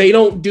forward. They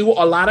don't do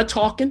a lot of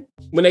talking.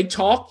 When they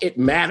talk, it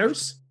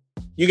matters.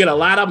 You get a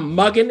lot of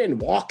mugging and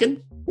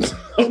walking.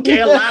 Okay,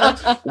 a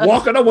lot of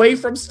walking away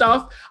from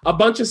stuff, a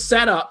bunch of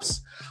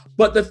setups.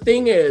 But the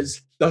thing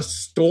is, the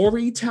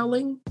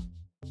storytelling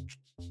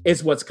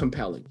is what's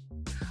compelling.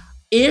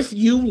 If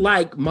you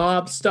like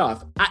mob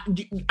stuff,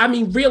 I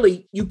mean,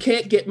 really, you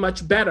can't get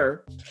much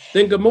better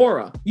than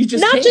Gamora. You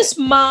just not can't. Just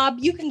mob.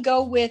 You can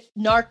go with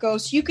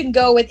Narcos. You can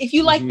go with, if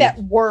you like that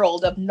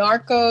world of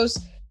Narcos,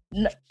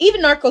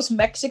 even Narcos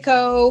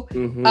Mexico,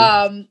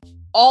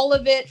 all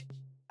of it.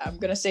 I'm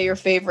gonna say your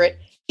favorite.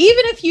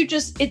 Even if you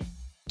just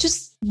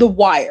The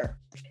Wire,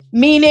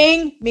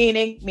 meaning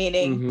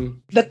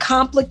the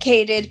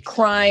complicated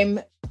crime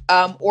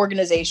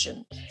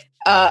organization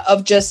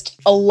of just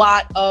a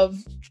lot of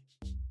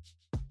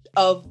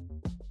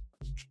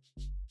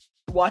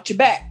watch your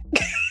back.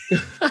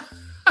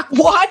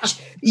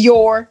 Watch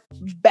your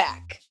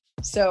back.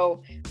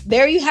 So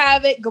there you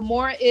have it.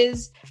 Gamora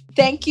is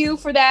thank you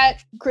for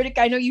that, Critic.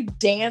 I know you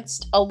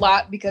danced a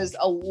lot because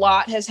a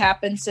lot has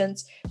happened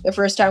since the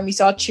first time we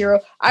saw Chiro.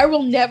 I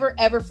will never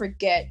ever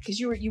forget, because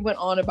you went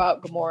on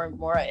about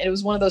Gamora, and it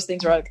was one of those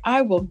things where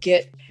I was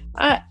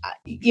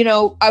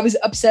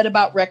upset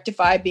about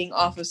Rectify being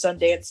off of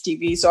Sundance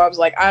TV, so I was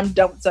like, I'm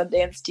done with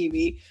Sundance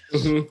TV.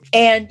 Mm-hmm.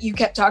 And you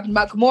kept talking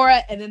about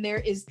Gamora, and then there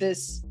is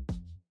this.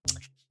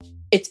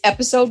 It's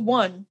episode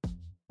 1,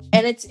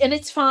 and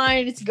it's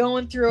fine. It's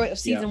going through it of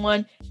season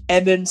 1,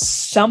 and then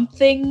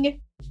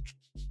something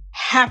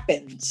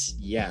happens.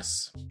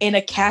 Yes, in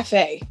a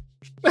cafe.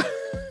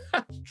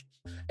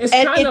 It's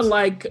kind of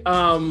like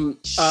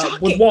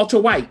with Walter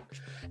White.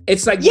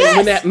 It's like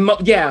when that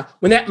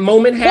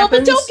moment happens. Well,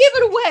 but don't give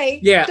it away.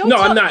 Yeah, I'm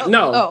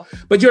not.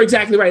 But you're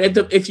exactly right.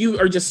 If you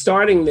are just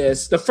starting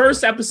this, the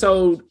first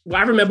episode,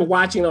 I remember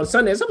watching on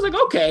Sundays. I was like,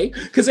 okay,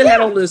 because it had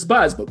all this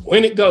buzz. But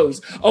when it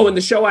goes, and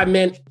the show I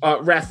meant,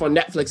 Ref, on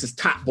Netflix is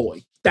Top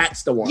Boy.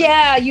 That's the one.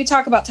 Yeah, you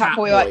talk about Top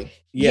Boy.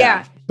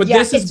 Yeah. But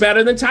this is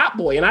better than Top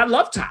Boy, and I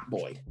love Top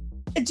Boy.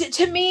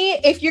 To me,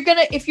 if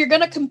you're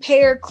gonna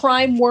compare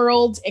crime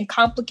worlds and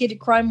complicated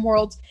crime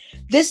worlds,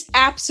 this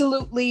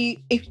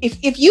absolutely,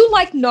 if you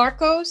like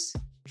Narcos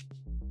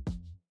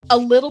a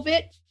little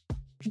bit,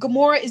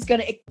 Gamora is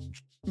gonna, in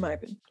my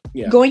opinion,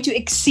 going to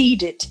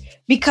exceed it,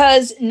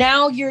 because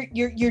now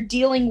you're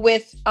dealing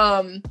with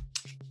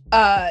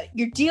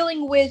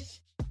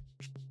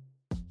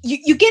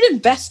you get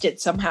invested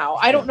somehow.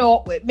 I don't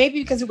know,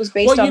 maybe because it was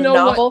based on a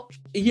novel.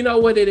 You know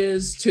what it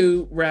is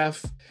too,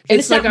 Ref? And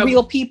it's like not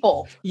real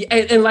people.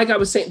 And like I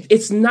was saying,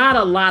 it's not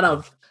a lot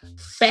of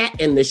fat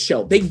in this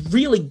show. They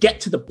really get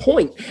to the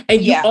point.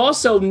 And you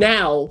also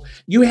now,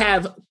 you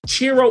have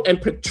Chiro and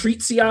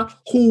Patrizia,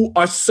 who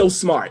are so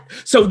smart.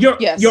 So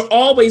you're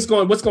always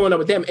going, what's going on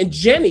with them? And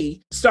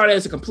Jenny started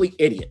as a complete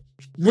idiot.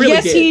 Really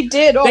did. Yes, he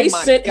did. They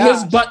sent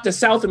his butt to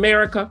South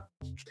America.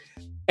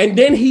 And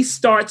then he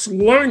starts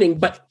learning,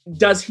 but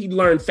does he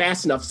learn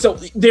fast enough? So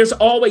there's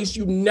always,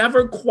 you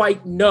never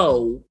quite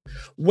know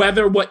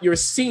whether what you're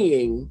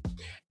seeing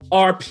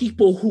are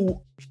people who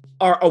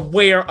are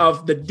aware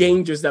of the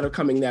dangers that are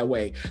coming their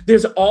way.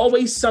 There's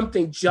always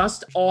something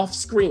just off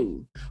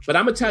screen. But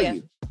I'm going to tell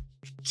you,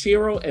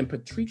 Chiro and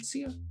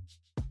Patrizia,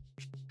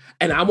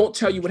 and I won't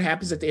tell you what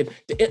happens at the end.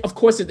 Of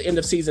course, at the end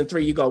of season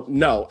 3, you go,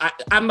 no.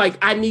 I'm like,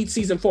 I need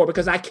season 4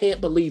 because I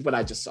can't believe what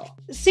I just saw.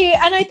 See,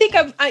 and I think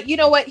you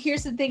know what?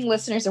 Here's the thing,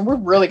 listeners, and we're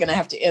really going to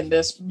have to end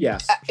this.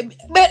 Yes.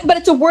 But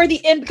it's a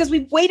worthy end because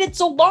we've waited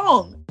so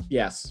long.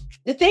 Yes.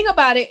 The thing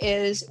about it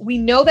is, we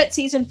know that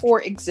season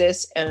 4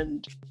 exists,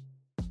 and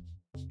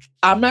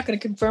I'm not going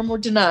to confirm or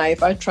deny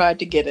if I tried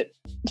to get it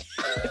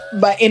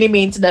by any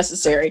means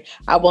necessary.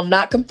 I will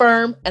not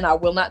confirm, and I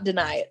will not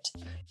deny it.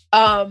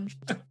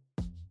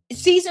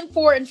 Season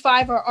 4 and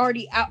 5 are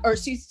already out,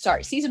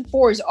 season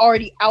 4 is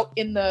already out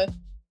in the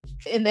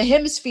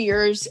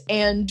hemispheres,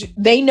 and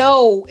they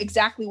know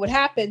exactly what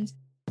happens.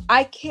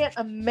 I can't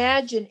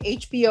imagine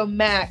HBO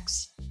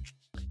Max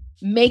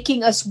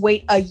making us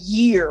wait a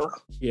year.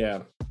 Yeah.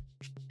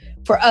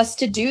 For us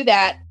to do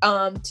that,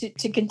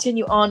 to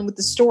continue on with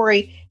the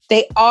story.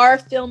 They are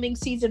filming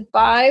season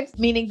 5,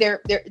 meaning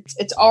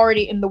it's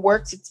already in the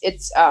works.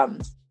 It's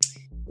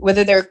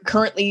whether they're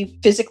currently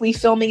physically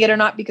filming it or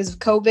not because of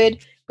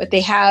COVID. But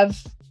they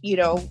have,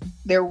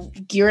 they're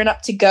gearing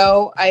up to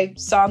go. I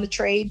saw in the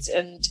trades,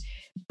 and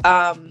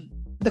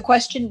the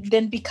question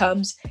then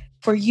becomes,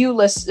 for you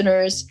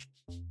listeners,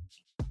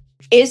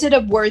 is it a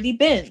worthy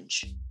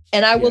binge?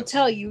 And I will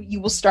tell you, you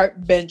will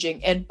start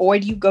binging, and boy,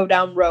 do you go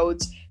down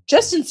roads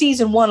just in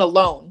season 1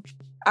 alone.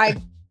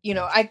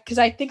 Because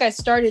I think I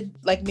started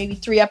like maybe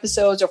 3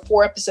 episodes or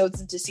 4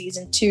 episodes into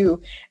season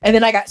 2, and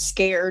then I got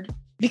scared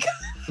because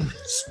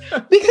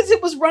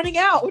it was running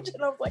out,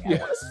 and I was like, I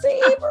want to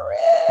savor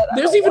it.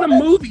 There's even a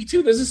movie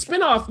too. There's a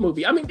spin-off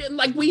movie. I mean,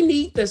 like, we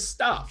need this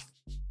stuff.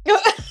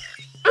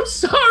 I'm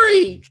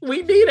sorry,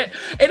 we need it.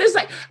 It is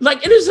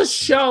like it is a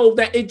show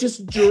that it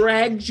just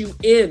drags you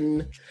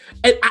in,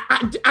 and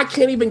I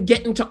can't even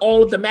get into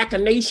all of the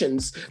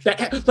machinations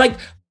that like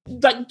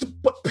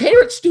what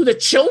parents do to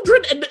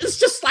children, and it's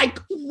just like,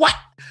 what?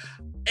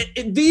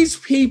 These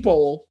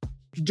people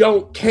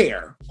don't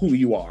care who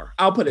you are.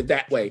 I'll put it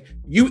that way.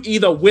 You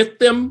either with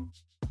them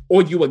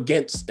or you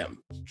against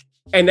them.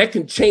 And that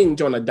can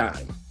change on a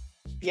dime.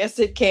 Yes,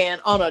 it can,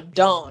 on a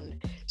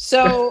dawn.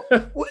 So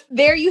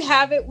there you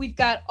have it. We've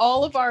got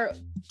all of our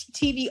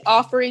TV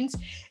offerings.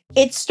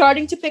 It's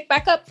starting to pick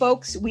back up,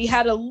 folks. We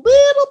had a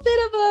little bit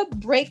of a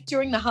break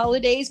during the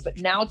holidays, but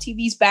now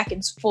TV's back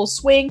in full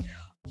swing,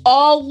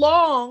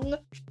 along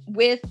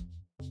with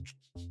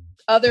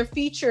other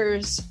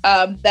features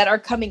that are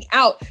coming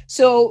out.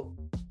 So,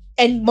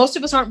 and most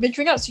of us aren't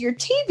venturing out. So your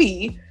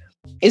TV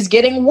is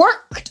getting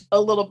worked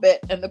a little bit.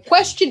 And the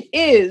question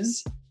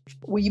is,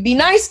 will you be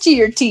nice to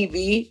your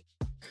TV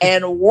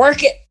and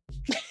work it?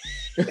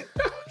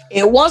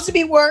 It wants to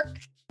be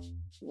worked.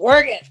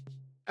 Work it.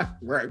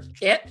 Work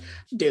it.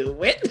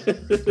 Do it.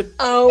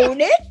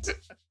 Own it.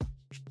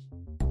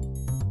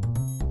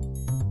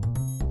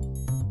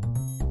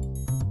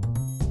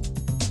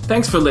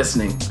 Thanks for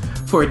listening.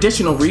 For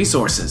additional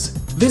resources,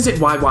 visit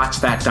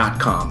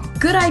whywatchthat.com.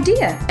 Good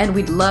idea, and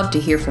we'd love to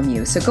hear from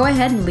you. So go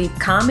ahead and leave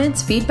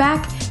comments,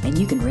 feedback, and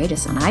you can rate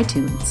us on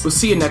iTunes. We'll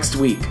see you next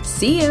week.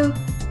 See you.